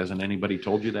crops. Hasn't anybody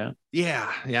told you that?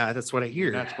 Yeah, that's what I hear.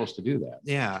 You're not supposed to do that.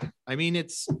 Yeah, I mean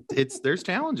it's there's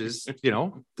challenges,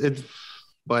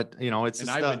 but it's. And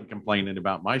I've been complaining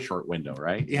about my short window,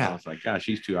 right? Yeah, it's like, gosh,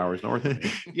 she's 2 hours north of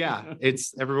me. Yeah,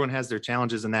 everyone has their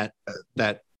challenges, and that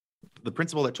the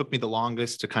principle that took me the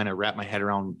longest to kind of wrap my head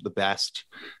around the best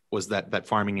was that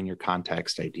farming in your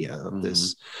context idea of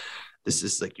this. This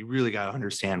is like, you really got to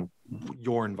understand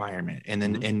your environment and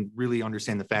then, and really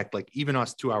understand the fact, like even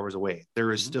us 2 hours away,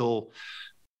 there is still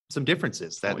some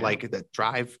differences that that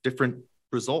drive different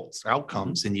results,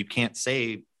 outcomes. And you can't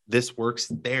say this works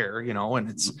there, and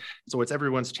it's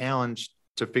everyone's challenge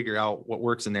to figure out what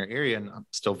works in their area. And I'm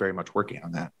still very much working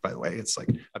on that, by the way. It's like,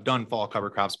 I've done fall cover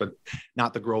crops, but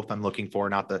not the growth I'm looking for.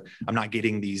 I'm not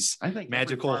getting these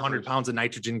magical 100 pounds of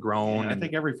nitrogen grown. I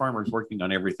think every farmer is working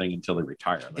on everything until they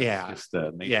retire. That's just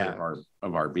the nature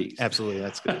of our beast. Absolutely.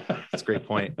 That's good. That's a great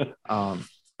point. But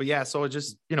yeah, so it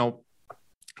just,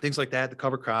 things like that, the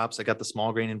cover crops, I got the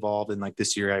small grain involved. And like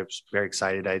this year, I was very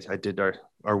excited. I did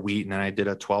our wheat, and then I did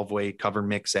a 12-way cover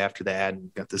mix after that,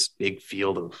 and got this big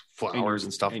field of flowers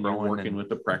and stuff. And you're working with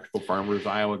the Practical Farmers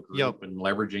Iowa group and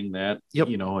leveraging that,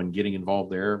 and getting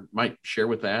involved there. Might share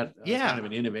with that. Kind of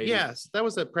an innovative. Yes, that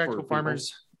was at Practical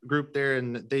Farmers group there,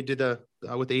 and they did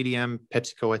with ADM.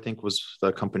 PepsiCo, I think, was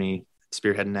the company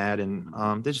spearheading that,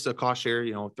 and they just a cost share.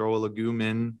 Throw a legume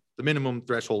in. The minimum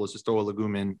threshold is just throw a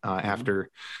legume in after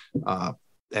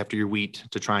your wheat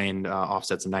to try and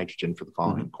offset some nitrogen for the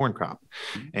following corn crop.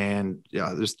 And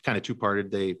there's kind of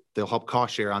two-parted. They'll help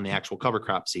cost share on the actual cover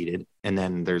crop seeded, and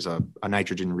then there's a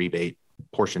nitrogen rebate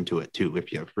portion to it too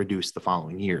if you reduce the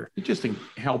following year. It just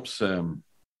helps.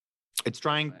 It's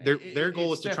trying. Their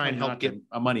goal is to try and help get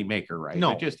a money maker, right?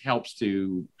 No, it just helps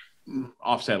to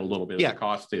offset a little bit of the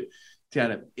cost to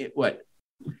kind of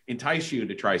entice you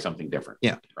to try something different.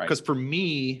 Yeah, right. Because for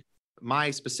me,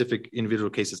 my specific individual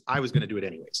cases, I was going to do it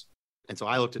anyways, and so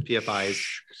I looked at PFIs.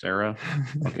 Sarah,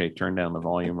 okay, turn down the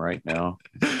volume right now.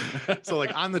 So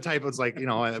like I'm the type of like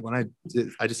when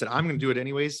I just said I'm going to do it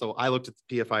anyways. So I looked at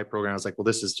the PFI program. I was like, well,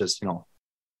 this is just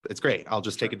it's great. I'll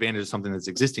just take advantage of something that's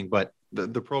existing. But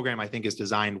the program I think is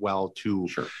designed well to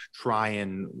try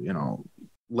and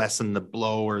lessen the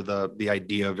blow or the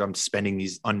idea of I'm spending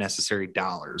these unnecessary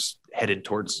dollars headed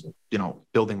towards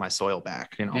building my soil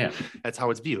back. That's how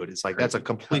it's viewed. It's like that's a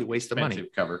complete waste of money.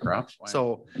 Cover crops. Wow.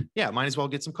 So might as well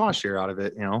get some cost share out of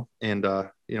it. And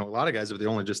a lot of guys, if they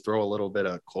only just throw a little bit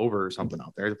of clover or something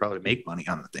out there, they probably make money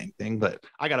on the thing. But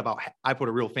I put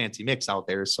a real fancy mix out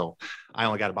there, so I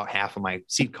only got about half of my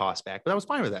seed cost back. But I was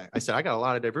fine with that. I said I got a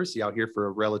lot of diversity out here for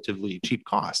a relatively cheap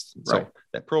cost. So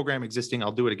that program existing,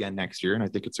 I'll do it again next year, and I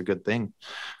think it's a good thing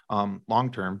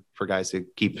long term for guys to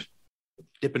keep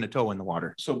dipping a toe in the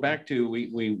water. So back to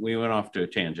we went off to a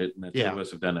tangent, and the two of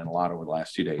us have done it a lot over the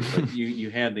last 2 days. But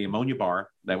you had the ammonia bar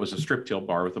that was a strip till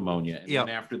bar with ammonia, and then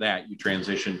after that you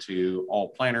transitioned to all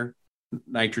planter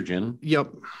nitrogen.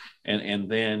 Yep. And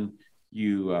then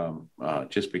you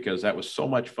just because that was so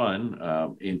much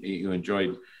fun, you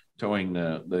enjoyed towing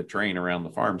the train around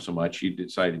the farm so much, you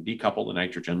decided to decouple the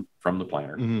nitrogen from the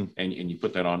planter, and you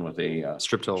put that on with a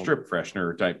strip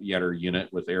freshener type Yetter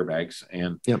unit with airbags,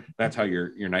 and that's how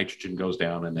your nitrogen goes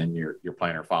down, and then your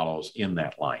planter follows in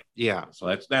that line. Yeah.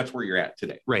 So that's where you're at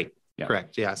today. Right. Yeah.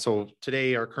 Correct. Yeah. So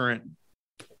today our current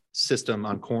system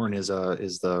on corn is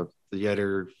the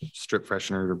Yetter strip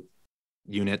freshener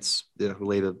units that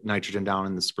lay the nitrogen down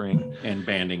in the spring and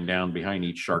banding down behind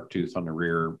each shark tooth on the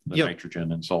rear, the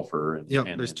nitrogen and sulfur. And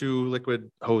there's 2 liquid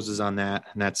hoses on that,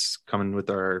 and that's coming with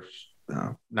our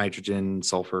nitrogen,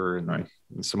 sulfur, and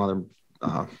some other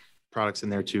products in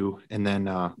there too. And then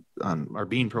our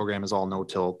bean program is all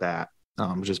no-till that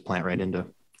just plant right into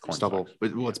corn stubble.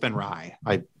 Well, it's been rye.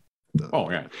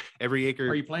 Every acre.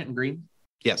 Are you planting green?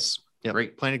 Yes. Yep.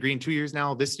 Great. Planted green 2 years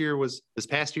now. This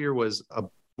past year was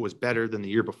better than the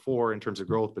year before in terms of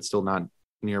growth, but still not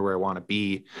near where I want to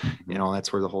be.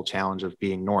 That's where the whole challenge of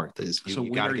being north is.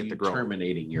 You got to get the growth.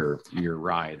 Terminating your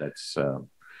rye that's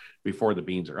before the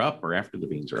beans are up or after the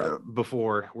beans are up?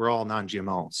 Before. We're all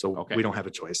non-GMO, so we don't have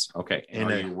a choice. Okay.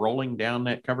 And are you rolling down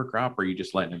that cover crop, or are you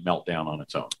just letting it melt down on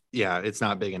its own? Yeah, it's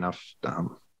not big enough.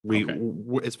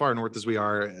 As far north as we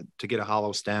are, to get a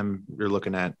hollow stem, you're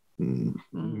looking at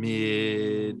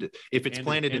mid. If it's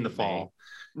planted in the fall.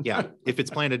 If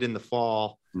it's planted in the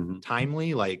fall,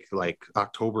 timely, like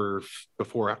October,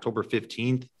 before October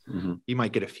 15th, you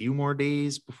might get a few more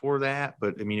days before that.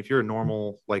 But I mean, if you're a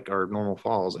normal, like our normal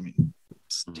falls, I mean,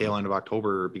 it's tail end of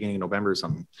October, beginning of November or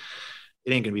something,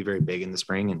 it ain't going to be very big in the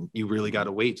spring, and you really got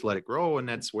to wait to let it grow. And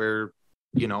that's where,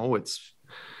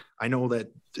 I know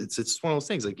that it's one of those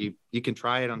things, like you can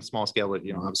try it on a small scale, but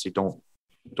obviously don't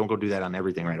go do that on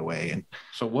everything right away. And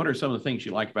so what are some of the things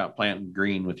you like about planting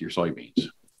green with your soybeans?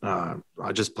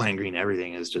 Just planting green,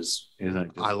 everything is just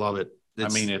I love it.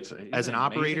 It's as an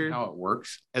operator, how it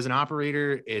works. As an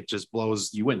operator, it just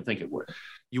blows. You wouldn't think it would.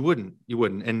 You wouldn't.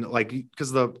 And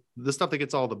because the stuff that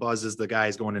gets all the buzz is the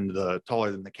guys going into the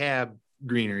taller than the cab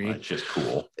greenery. It's just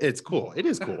cool. It's cool. It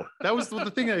is cool. That was the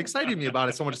thing that excited me about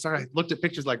it so much. I looked at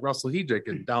pictures like Russell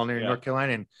Hedrick down there in North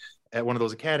Carolina, and at one of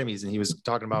those academies, and he was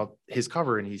talking about his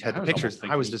cover, and he had the pictures.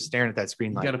 I was just staring at that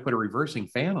screen. You got to put a reversing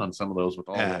fan on some of those with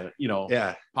all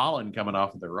the pollen coming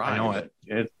off of the rye. I know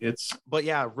it. But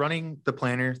running the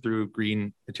planter through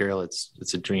green material,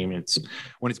 it's a dream. It's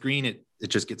when it's green, it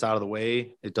just gets out of the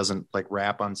way. It doesn't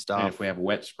wrap on stuff. And if we have a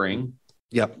wet spring,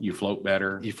 you float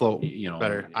better. You float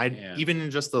better. Even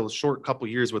in just the short couple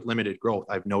years with limited growth,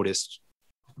 I've noticed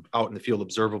out in the field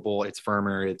observable, it's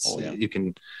firmer. You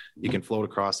can float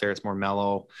across there. It's more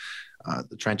mellow.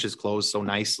 The trenches close so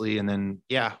nicely. And then,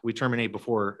 we terminate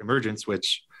before emergence,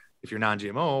 which if you're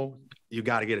non-GMO, you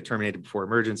got to get it terminated before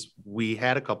emergence. We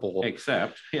had a couple, we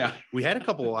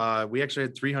actually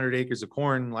had 300 acres of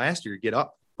corn last year get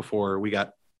up before we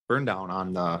got burned down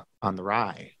on the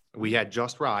rye. We had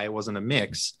just rye. It wasn't a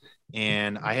mix.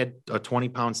 And I had a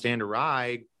 20-pound stand of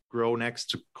rye grow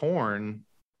next to corn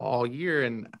all year,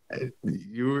 and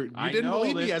you didn't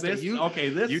believe me. I said, this you surprised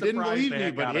didn't believe the me,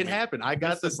 heck but out of it me. happened. I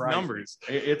got This the surprised me. numbers.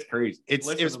 It's crazy. It's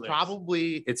Listen to this.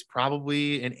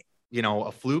 probably an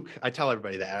a fluke. I tell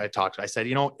everybody that I said,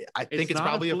 I think it's not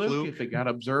probably a fluke if it got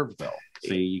observed though.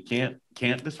 See, you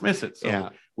can't dismiss it. So Yeah.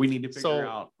 we need to figure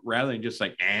out, rather than just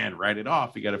like and write it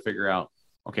off, you got to figure out,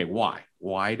 okay,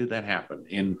 why did that happen,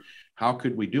 and how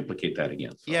could we duplicate that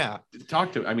again? So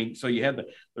so you had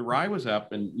the rye was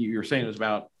up, and you're saying it was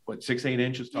about 6-8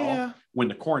 inches tall when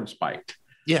the corn spiked.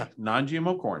 Yeah,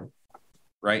 non-GMO corn.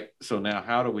 Right. So now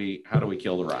how do we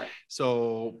kill the rye?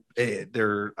 So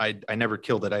I never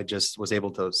killed it. I just was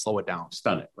able to slow it down.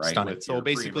 Stun it, right? Stun it. So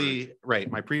basically,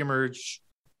 pre-emerge. My pre-emerge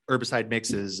herbicide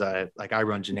mix is like I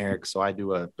run generic. So I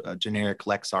do a generic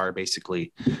Lexar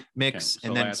basically mix,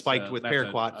 and then spiked with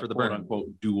paraquat for the burn.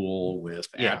 Unquote dual with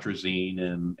atrazine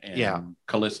and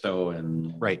Callisto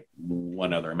and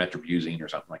one other, metribuzine or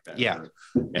something like that.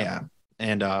 Yeah.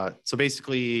 And so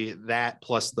basically that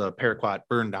plus the paraquat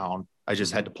burn down, I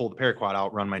just had to pull the paraquat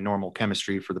out, run my normal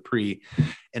chemistry for the pre,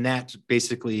 and that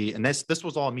basically, and this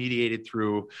was all mediated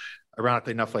through,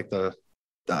 ironically enough, like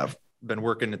been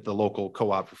working at the local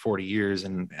co-op for 40 years,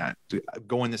 and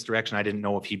go in this direction. I didn't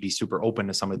know if he'd be super open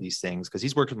to some of these things because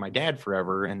he's worked with my dad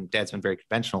forever, and Dad's been very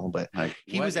conventional, but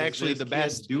he was actually the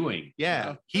best doing.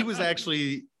 Yeah, he was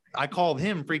actually. I called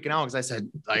him freaking out because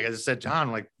I said,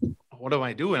 John, like, what am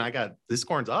I doing? I got this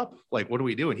corn's up. Like, what do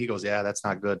we do? And he goes, yeah, that's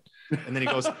not good. And then he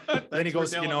goes,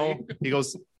 he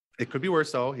goes, it could be worse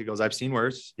though. He goes, I've seen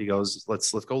worse. He goes,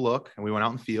 let's go look. And we went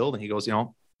out in the field, and he goes,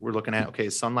 we're looking at, okay,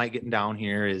 sunlight getting down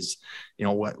here is,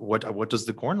 what does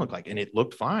the corn look like? And it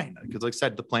looked fine. Because like I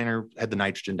said, the planter had the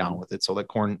nitrogen down with it. So the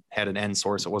corn had an end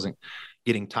source. It wasn't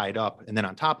getting tied up. And then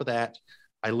on top of that,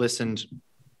 I listened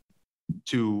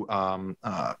to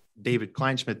David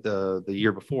Kleinschmidt the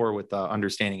year before with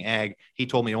Understanding Ag. He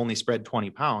told me only spread 20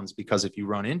 pounds because if you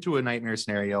run into a nightmare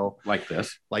scenario like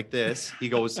this, he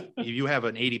goes, if you have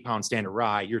an 80-pound stand of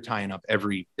rye, you're tying up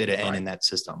every bit of N in that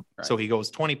system. Right. So he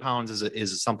goes, 20 pounds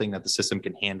is something that the system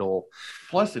can handle.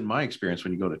 Plus, in my experience,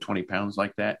 when you go to 20 pounds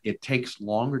like that, it takes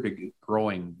longer to get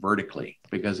growing vertically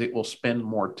because it will spend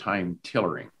more time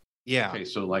tillering. Yeah. Okay.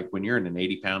 So like when you're in an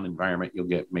 80-pound environment, you'll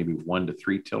get maybe 1 to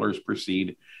 3 tillers per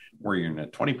seed. Where you're in a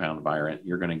 20-pound environment,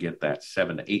 you're going to get that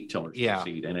 7 to 8 tillers per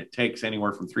seed. And it takes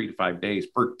anywhere from 3 to 5 days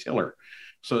per tiller.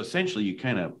 So essentially you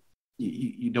kind of,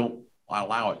 you don't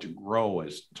allow it to grow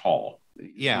as tall.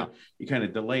 Yeah. You kind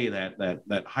of delay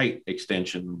that height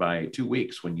extension by 2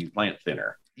 weeks when you plant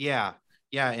thinner. Yeah.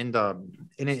 Yeah. And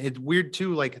it's weird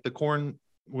too. Like the corn,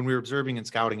 when we were observing and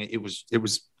scouting it, it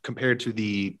was compared to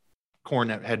the corn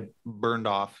that had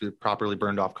properly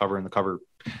burned off cover, and the cover,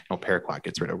 paraquat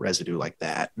gets rid of residue like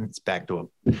that, and it's back to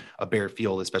a bare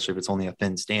field, especially if it's only a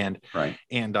thin stand. Right.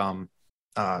 And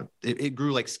it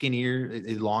grew like skinnier, it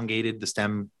elongated the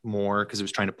stem more because it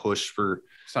was trying to push for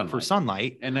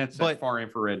sunlight. And that's that far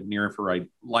infrared, near infrared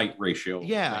light ratio.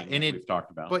 Yeah. And we've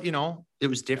talked about. But it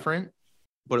was different.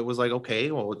 But it was like, okay,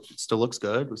 well, it still looks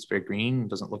good. It's very green. It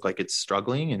doesn't look like it's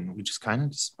struggling. And we just kind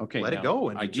of let it go.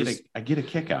 And I get a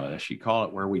kick out of this. You call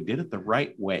it where we did it the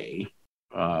right way.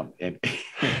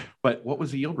 But what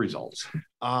was the yield results?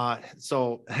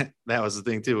 So that was the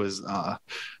thing too, is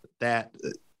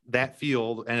that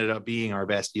field ended up being our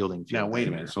best yielding field. Now, wait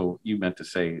a minute. So you meant to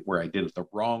say where I did it the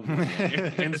wrong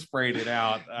way and sprayed it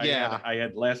out. I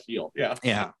had less yield. Yeah.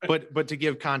 Yeah. But to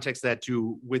give context that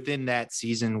too, within that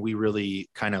season, we really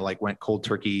kind of like went cold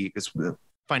turkey because the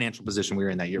financial position we were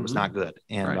in that year was not good.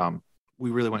 And we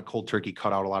really went cold turkey,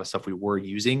 cut out a lot of stuff we were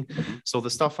using. So the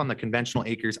stuff on the conventional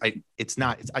acres, I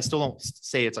still don't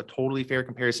say it's a totally fair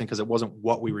comparison because it wasn't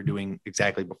what we were doing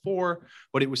exactly before,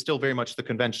 but it was still very much the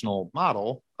conventional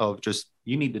model of just.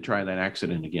 You need to try that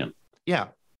accident again. Yeah,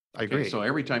 I agree. So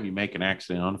every time you make an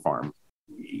accident on a farm,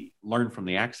 learn from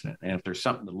the accident. And if there's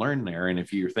something to learn there, and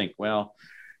if you think, well,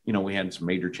 we had some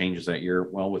major changes that year,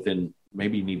 well,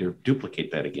 maybe you need to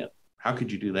duplicate that again. How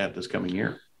could you do that this coming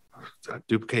year?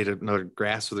 Duplicate another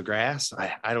grass with a grass.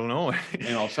 I don't know.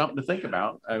 Something to think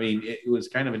about. I mean, it was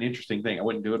kind of an interesting thing. I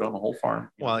wouldn't do it on the whole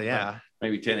farm. Well, yeah,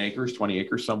 maybe 10 acres, 20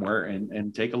 acres somewhere,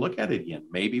 and take a look at it again.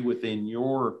 Maybe within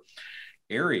your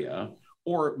area,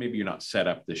 or maybe you're not set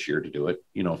up this year to do it.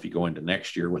 If you go into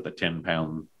next year with a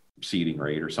 10-pound seeding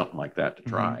rate or something like that to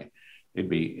try, it'd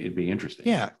be interesting.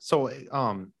 Yeah. So,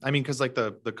 because like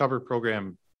the cover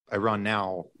program I run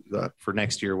now for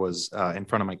next year was in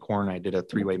front of my corn. I did a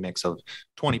 3-way mix of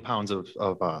 20 pounds of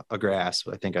a grass.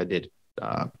 I think I did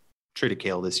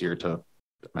triticale this year to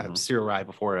I have cereal rye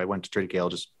before I went to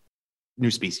triticale, just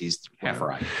new species. Half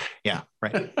rye. Yeah.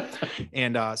 Right.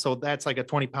 And so that's like a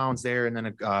 20 pounds there. And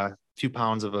then a few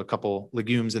pounds of a couple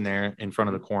legumes in there in front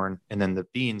of the corn. And then the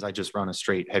beans, I just run a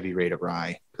straight heavy rate of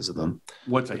rye because of the,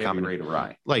 what's a heavy rate of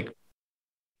rye? Like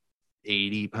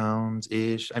 80 pounds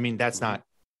ish. I mean, that's not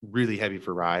really heavy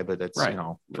for rye, but that's, Right. you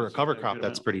know, for a cover crop,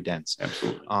 that's pretty dense.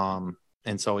 Absolutely.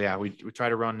 And so, yeah, we try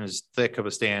to run as thick of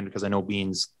a stand because I know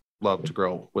beans love to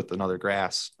grow with another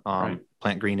grass, Right.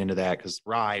 plant green into that because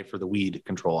rye for the weed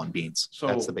control on beans. So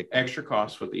that's the big thing. extra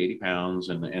costs with the 80 pounds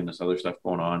and this other stuff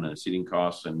going on, and the seeding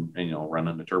costs and you know,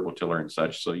 running the turbo tiller and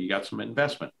such. So you got some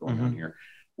investment going on here.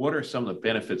 What are some of the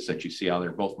benefits that you see out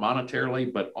there, both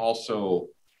monetarily, but also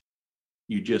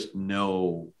you just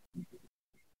know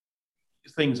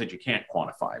things that you can't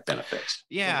quantify benefits?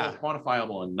 Yeah. So both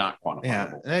quantifiable and not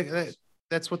quantifiable. Yeah.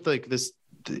 That's what like this,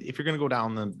 if you're going to go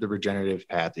down the regenerative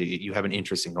path, you have an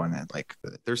interest in going that, like,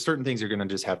 there's certain things you're going to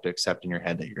just have to accept in your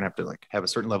head that you're going to have to like have a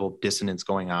certain level of dissonance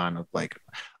going on of like,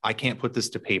 I can't put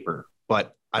this to paper,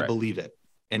 but I believe it.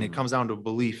 And it comes down to a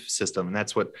belief system. And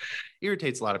that's what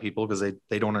irritates a lot of people because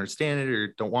they don't understand it or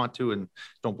don't want to and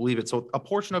don't believe it. So a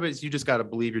portion of it is you just got to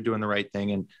believe you're doing the right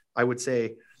thing. And I would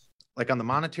say, like on the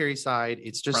monetary side,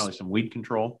 it's just probably some weed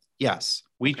control. Yes.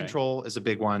 Weed control is a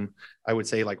big one. I would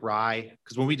say like rye,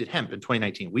 because when we did hemp in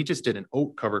 2019, we just did an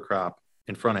oat cover crop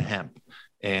in front of hemp,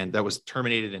 and that was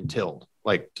terminated and tilled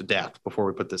like to death before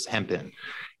we put this hemp in.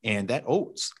 And that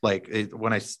oats,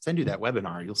 when I send you that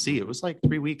webinar, you'll see it was like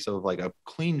 3 weeks of like a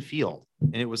clean field.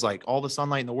 And it was like all the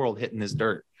sunlight in the world hitting this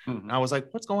dirt. And I was like,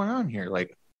 what's going on here?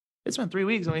 Like, it's been 3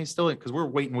 weeks. I mean, still, because we're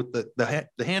waiting with the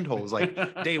hand holes,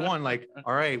 like day one, like,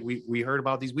 all right, we heard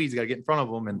about these weeds, got to get in front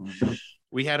of them. And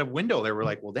we had a window there. We're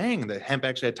like, well, dang, the hemp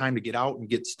actually had time to get out and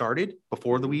get started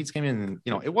before the weeds came in. And,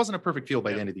 you know, it wasn't a perfect field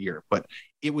by the end of the year, but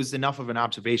it was enough of an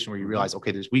observation where you realize,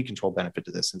 okay, there's weed control benefit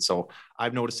to this. And so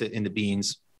I've noticed it in the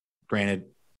beans. Granted,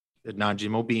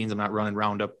 non-GMO beans, I'm not running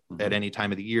Roundup at any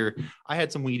time of the year. I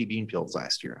had some weedy bean fields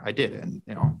last year. I did. And,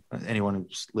 you know, anyone who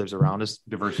lives around us,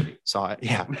 Diversity. saw it.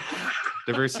 Yeah.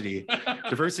 Diversity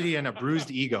and a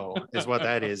bruised ego is what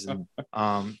that is. And,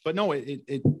 but no, it,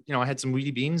 you know, I had some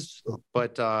weedy beans,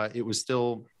 but, it was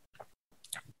still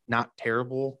not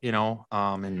terrible, you know,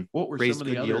 and what were some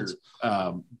of the yields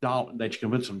that you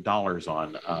can put some dollars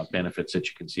on, benefits that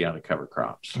you can see out of cover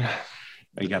crops?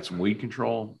 You got some weed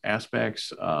control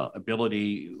aspects,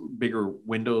 ability, bigger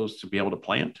windows to be able to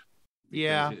plant.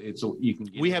 Yeah, you can.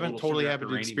 We haven't totally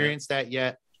experienced that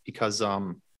yet because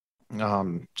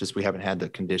just we haven't had the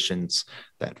conditions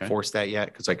that force that yet.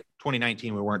 Because like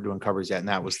 2019, we weren't doing covers yet, and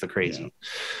that was the crazy.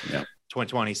 Yeah.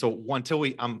 2020. So until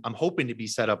I'm hoping to be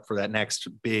set up for that next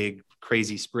big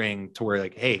crazy spring to where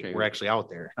like, hey, we're actually out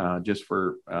there. Just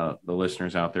for the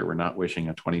listeners out there, we're not wishing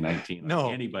a 2019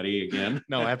 on anybody again.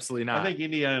 No, absolutely not. I think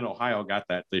Indiana and Ohio got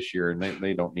that this year, and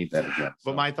they don't need that again.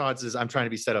 But my thoughts is I'm trying to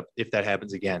be set up if that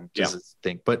happens again. Just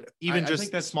think. But even I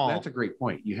think that's small. That's a great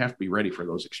point. You have to be ready for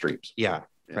those extremes. Yeah.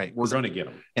 Right. We're going to get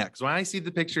them. Yeah. Because when I see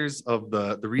the pictures of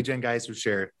the regen guys who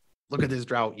share, look at this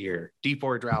drought year,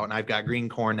 D4 drought, and I've got green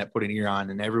corn that put an ear on,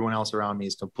 and everyone else around me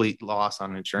is complete loss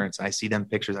on insurance. And I see them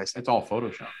pictures. I say, it's all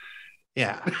Photoshop.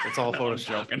 Yeah, it's all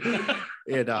Photoshop.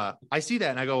 And I see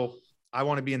that, and I go, I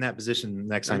want to be in that position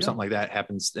next time something like that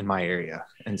happens in my area.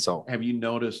 And so, have you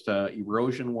noticed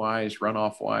erosion wise,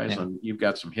 runoff wise, and you've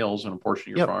got some hills on a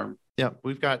portion of your farm? Yeah,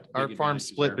 we've got our farm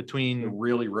split between the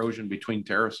real erosion between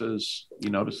terraces.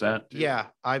 You notice that? Yeah,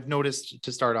 I've noticed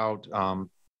to start out.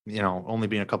 You know, only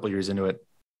being a couple of years into it,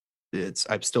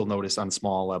 I've still noticed on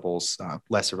small levels,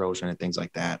 less erosion and things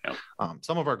like that. Yep.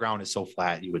 Some of our ground is so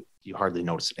flat, you hardly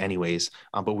notice it anyways.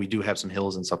 But we do have some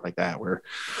hills and stuff like that where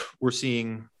we're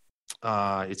seeing,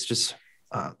 it's just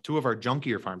two of our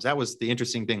junkier farms. That was the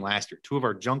interesting thing last year. Two of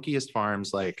our junkiest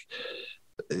farms, like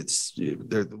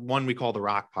they're the one we call the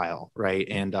rock pile, right?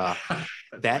 And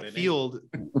that field,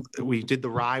 we did the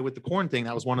rye with the corn thing.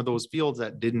 That was one of those fields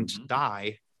that didn't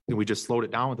die. And we just slowed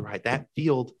it down with the rye. That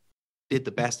field did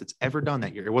the best it's ever done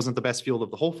that year. It wasn't the best field of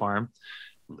the whole farm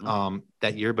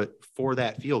that year, but for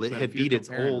that field, it had beat its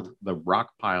old. The rock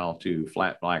pile to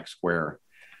flat black square.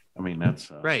 I mean, that's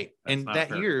right. That's and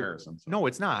that year, no,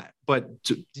 it's not. But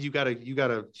you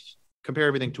gotta compare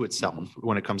everything to itself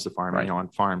when it comes to farming, you know, on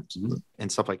farms and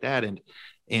stuff like that.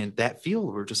 And that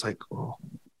field, we're just like, oh.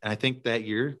 And I think that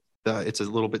year, it's a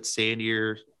little bit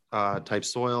sandier type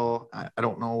soil. I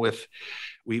don't know if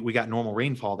we got normal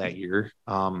rainfall that year.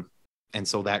 And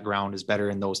so that ground is better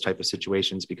in those type of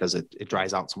situations because it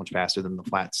dries out so much faster than the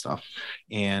flat stuff.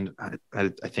 And I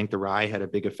think the rye had a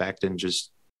big effect in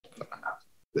just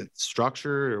the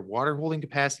structure or water holding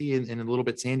capacity in a little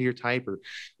bit sandier type, or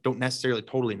don't necessarily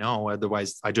totally know.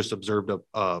 Otherwise, I just observed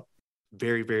a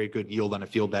very, very good yield on a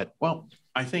field that, well,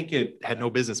 I think it had no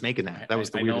business making that. That was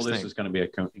the weirdest thing. I know this is going to be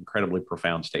an incredibly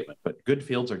profound statement, but good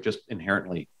fields are just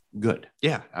inherently good.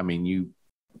 Yeah. I mean, you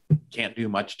can't do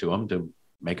much to them to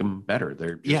make them better.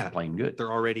 They're just plain good.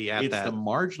 They're already at it's that. the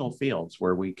marginal fields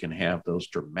where we can have those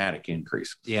dramatic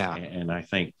increases. Yeah. And I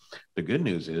think the good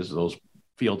news is those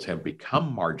fields have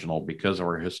become marginal because of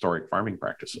our historic farming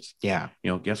practices. Yeah.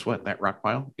 Guess what? That rock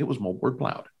pile, it was moldboard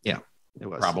plowed. Yeah. It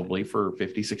was probably for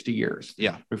 50, 60 years.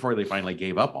 Yeah. Before they finally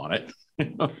gave up on it,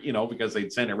 because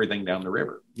they'd sent everything down the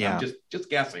river. Yeah. I'm just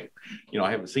guessing.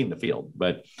 I haven't seen the field,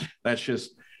 but that's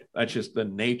just the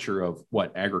nature of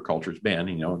what agriculture's been,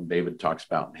 and David talks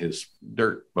about in his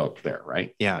dirt book there,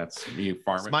 right? Yeah. That's you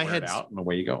farm it, wear it out, and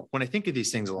away you go. When I think of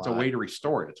these things a lot, it's a way to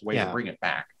restore it. It's a way to bring it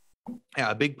back.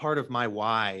 Yeah. A big part of my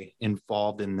why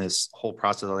involved in this whole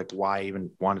process of like why I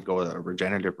even wanted to go a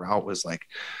regenerative route was like,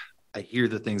 I hear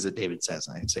the things that David says,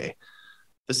 and I'd say,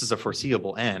 this is a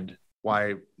foreseeable end.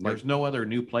 Why? There's no other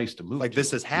new place to move. Like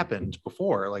this has happened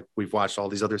before. Like we've watched all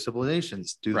these other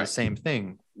civilizations do the same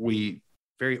thing. We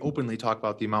very openly talk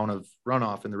about the amount of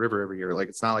runoff in the river every year. Like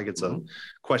it's not like it's a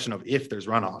question of if there's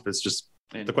runoff. It's just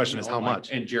the question is how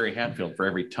much. And Jerry Hatfield, for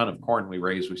every ton of corn we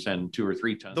raise, we send 2 or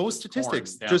 3 tons. Those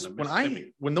statistics, just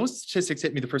when those statistics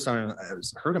hit me the first time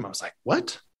I heard them, I was like,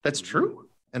 what? That's true?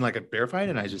 And like I verified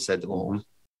it, and I just said, well,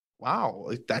 wow,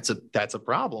 that's a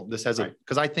problem. This has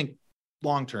because I think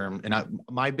long term, and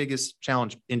my biggest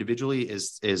challenge individually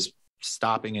is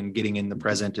stopping and getting in the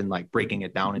present and like breaking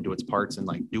it down into its parts and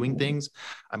like doing things.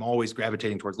 I'm always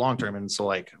gravitating towards long term, and so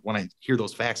like when I hear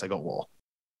those facts, I go, well,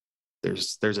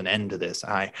 there's an end to this.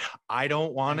 I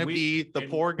don't want to be the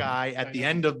poor guy at the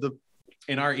end of the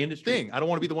in our industry thing. I don't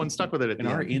want to be the one stuck with it. In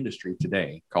our industry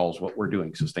today calls what we're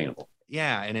doing sustainable.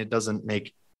 Yeah, and it doesn't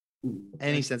make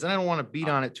any sense. And I don't want to beat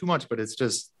on it too much, but it's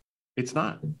just it's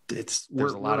not. There's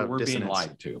a lot of we're dissonance. Being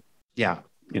lied to. Yeah.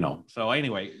 So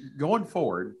anyway, going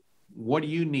forward, what do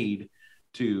you need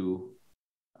to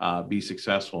be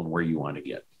successful in where you want to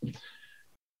get?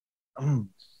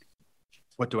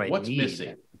 What do I What's need?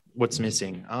 Missing? What's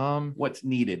missing? What's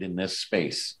needed in this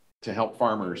space to help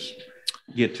farmers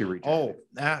get to regenerative?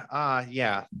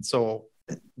 Yeah. So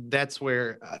that's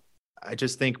where I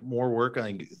just think more work.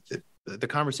 Like the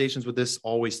conversations with this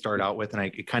always start out with, and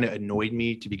it kind of annoyed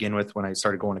me to begin with when I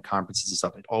started going to conferences and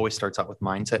stuff. It always starts out with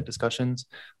mindset discussions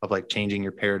of like changing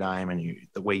your paradigm and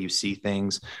the way you see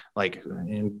things, like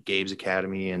in Gabe's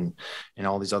Academy and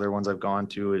all these other ones I've gone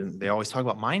to. And they always talk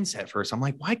about mindset first. I'm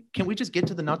like, why can't we just get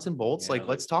to the nuts and bolts? Yeah,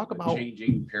 let's talk about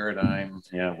changing paradigm.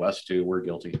 Yeah. West too. We're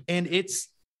guilty. And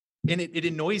it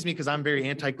annoys me because I'm very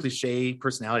anti-cliche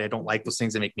personality. I don't like those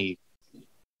things that make me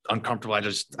uncomfortable. I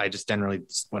just generally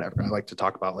whatever. I like to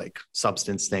talk about like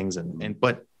substance things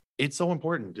but it's so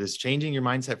important is changing your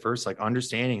mindset first, like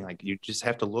understanding, like you just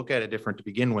have to look at it different to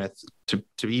begin with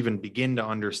to even begin to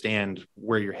understand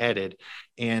where you're headed.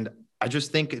 And I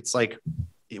just think it's like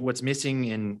what's missing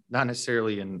in not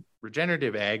necessarily in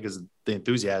regenerative ag is the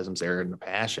enthusiasm's there and the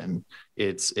passion.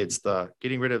 It's the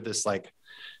getting rid of this like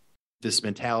this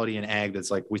mentality in ag that's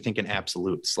like we think in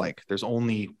absolutes, like there's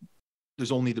only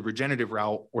the regenerative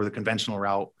route or the conventional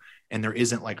route. And there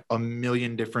isn't like a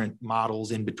million different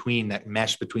models in between that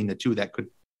mesh between the two that could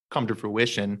come to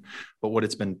fruition. But what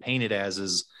it's been painted as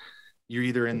is you're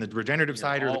either in the regenerative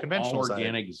side or the conventional side.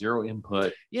 Organic, zero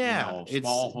input. Yeah. It's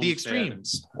the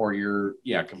extremes. Or your,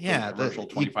 commercial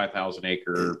 25,000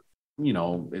 acre,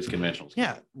 is conventional.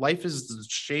 Yeah. Life is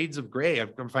shades of gray.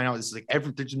 I'm finding out this is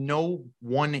like there's no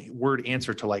one word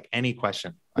answer to like any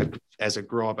question. As I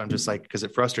grow up, I'm just like, because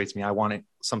it frustrates me. I want it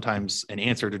sometimes an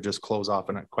answer to just close off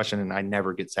a question, and I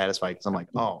never get satisfied because I'm like,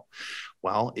 oh,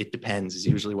 well, it depends is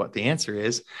usually what the answer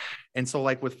is. And so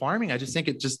like with farming, I just think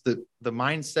it just the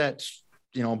mindset,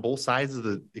 both sides of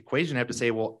the equation have to say,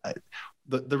 well,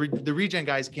 the regen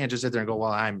guys can't just sit there and go,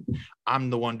 well, I'm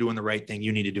the one doing the right thing.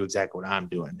 You need to do exactly what I'm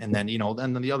doing. And then,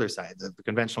 then the other side, the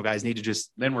conventional guys need to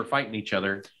just, then we're fighting each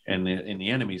other and the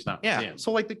enemy's not. Yeah. within.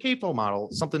 So like the CAFO model,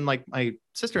 something like my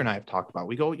sister and I have talked about,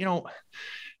 we go,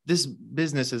 this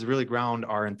business has really ground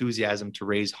our enthusiasm to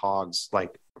raise hogs,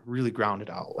 like really ground it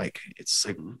out. Like it's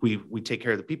like we take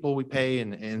care of the people we pay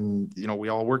and we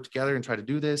all work together and try to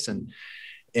do this. And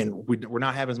we're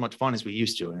not having as much fun as we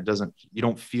used to. And you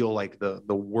don't feel like the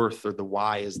worth or the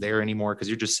why is there anymore. Cause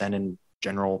you're just sending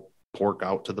general pork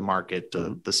out to the market,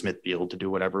 to the Smithfield to do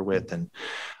whatever with. And,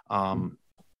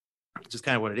 just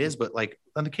kind of what it is. But like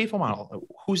on the CAFO model,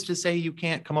 who's to say you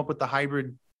can't come up with the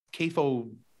hybrid CAFO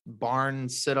barn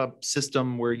setup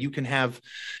system where you can have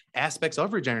aspects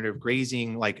of regenerative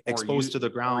grazing, like exposed to the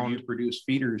ground. Or you produce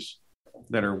feeders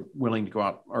that are willing to go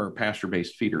out, or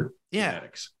pasture-based feeder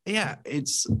genetics. Yeah.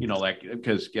 It's, like,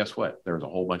 because guess what? There's a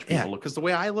whole bunch of people because the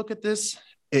way I look at this,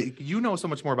 you know so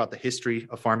much more about the history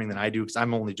of farming than I do, because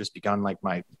I'm only just begun like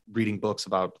my reading books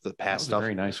about the past stuff. A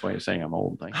very nice way of saying I'm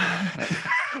old. Thank you.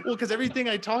 Well, because everything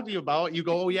I talk to you about, you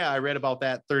go, oh yeah, I read about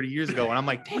that 30 years ago. And I'm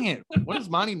like, dang it, what does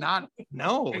Monty not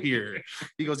know here?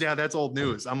 He goes, yeah, that's old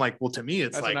news. I'm like, well, to me,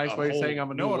 it's that's like a nice way of saying I'm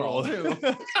a know-it-all too.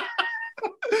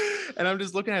 And I'm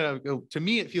just looking at it. To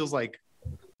me, it feels like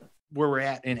where we're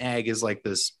at in ag is like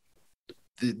this.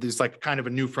 There's like kind of a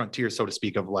new frontier, so to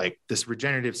speak, of like this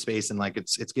regenerative space, and like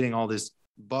it's getting all this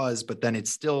buzz, but then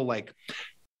it's still like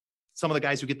some of the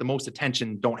guys who get the most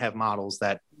attention don't have models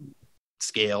that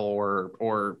scale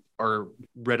or are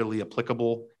readily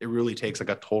applicable. It really takes like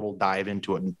a total dive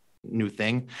into a new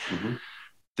thing. Mm-hmm.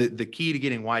 The key to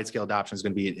getting wide scale adoption is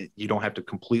going to be, you don't have to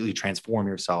completely transform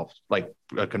yourself like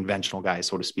a conventional guy,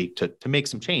 so to speak, to make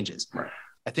some changes. Right.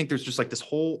 I think there's just like this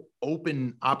whole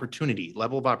open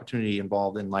level of opportunity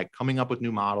involved in like coming up with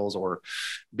new models or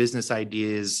business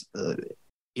ideas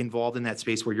involved in that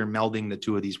space where you're melding the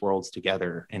two of these worlds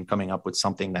together and coming up with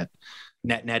something that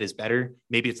net is better.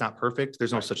 Maybe it's not perfect.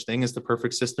 There's no such thing as the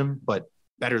perfect system, but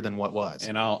better than what was.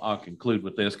 And I'll conclude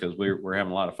with this, because we're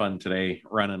having a lot of fun today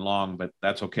running long, but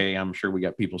that's okay. I'm sure we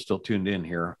got people still tuned in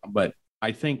here, but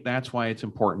I think that's why it's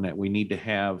important that we need to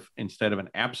have, instead of an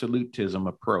absolutism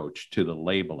approach to the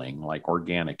labeling like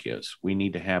organic is, we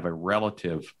need to have a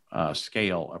relative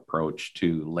scale approach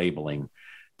to labeling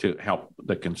to help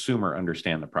the consumer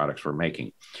understand the products we're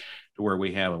making, to where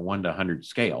we have a 1 to 100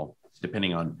 scale,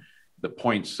 depending on the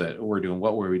points that we're doing.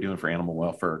 What were we doing for animal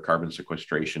welfare, carbon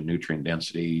sequestration, nutrient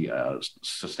density,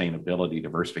 sustainability,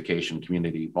 diversification,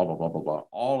 community, blah, blah, blah, blah, blah.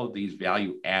 All of these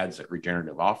value adds that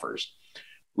regenerative offers,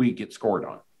 we get scored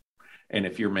on. And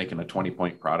if you're making a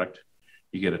 20-point product,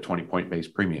 you get a 20-point base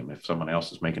premium. If someone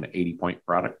else is making an 80-point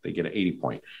product, they get an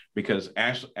 80-point. Because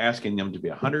asking them to be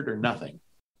 100 or nothing,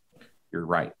 you're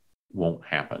right, won't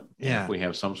happen. Yeah. If we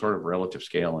have some sort of relative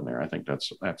scale in there, I think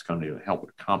that's going to help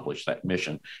accomplish that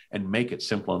mission and make it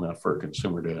simple enough for a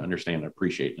consumer to understand,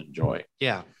 appreciate, and enjoy.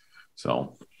 Yeah.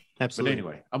 So absolutely. But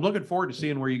anyway, I'm looking forward to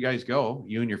seeing where you guys go,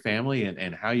 you and your family,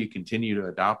 and how you continue to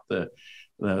adopt the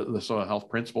soil health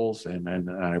principles. And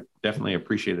I definitely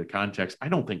appreciate the context. I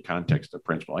don't think context is a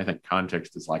principle. I think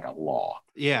context is like a law.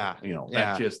 Yeah.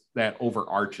 That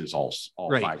overarches all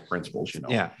right. 5 principles,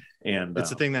 Yeah. And it's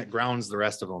the thing that grounds the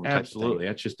rest of them. Absolutely.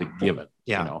 That's just a given.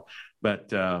 Yeah.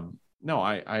 But no,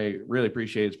 I really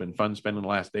appreciate it. It's been fun spending the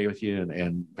last day with you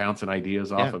and bouncing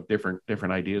ideas off of different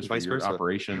ideas for your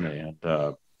operation.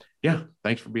 And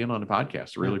thanks for being on the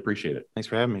podcast. I really appreciate it. Thanks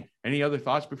for having me. Any other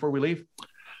thoughts before we leave?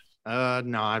 No,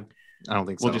 I don't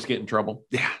think so. We'll just get in trouble.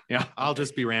 Yeah. I'll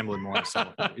just be rambling more.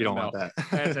 So you don't want that.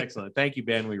 That's excellent. Thank you,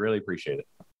 Ben. We really appreciate it.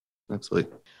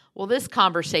 Absolutely. Well, this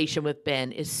conversation with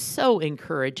Ben is so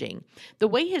encouraging. The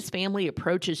way his family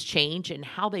approaches change and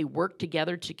how they work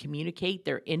together to communicate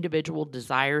their individual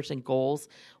desires and goals,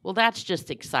 well, that's just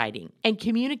exciting. And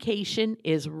communication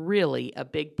is really a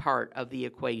big part of the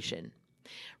equation.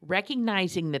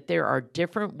 Recognizing that there are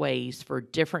different ways for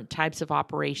different types of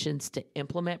operations to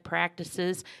implement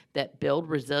practices that build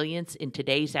resilience in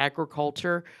today's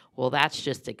agriculture, well, that's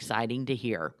just exciting to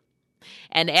hear.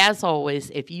 And as always,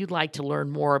 if you'd like to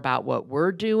learn more about what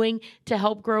we're doing to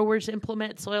help growers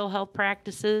implement soil health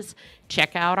practices,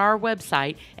 check out our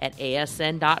website at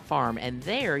asn.farm. And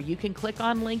there you can click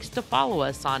on links to follow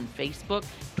us on Facebook,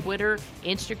 Twitter,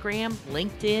 Instagram,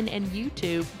 LinkedIn, and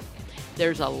YouTube.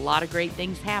 There's a lot of great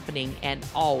things happening and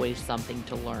always something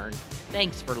to learn.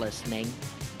 Thanks for listening.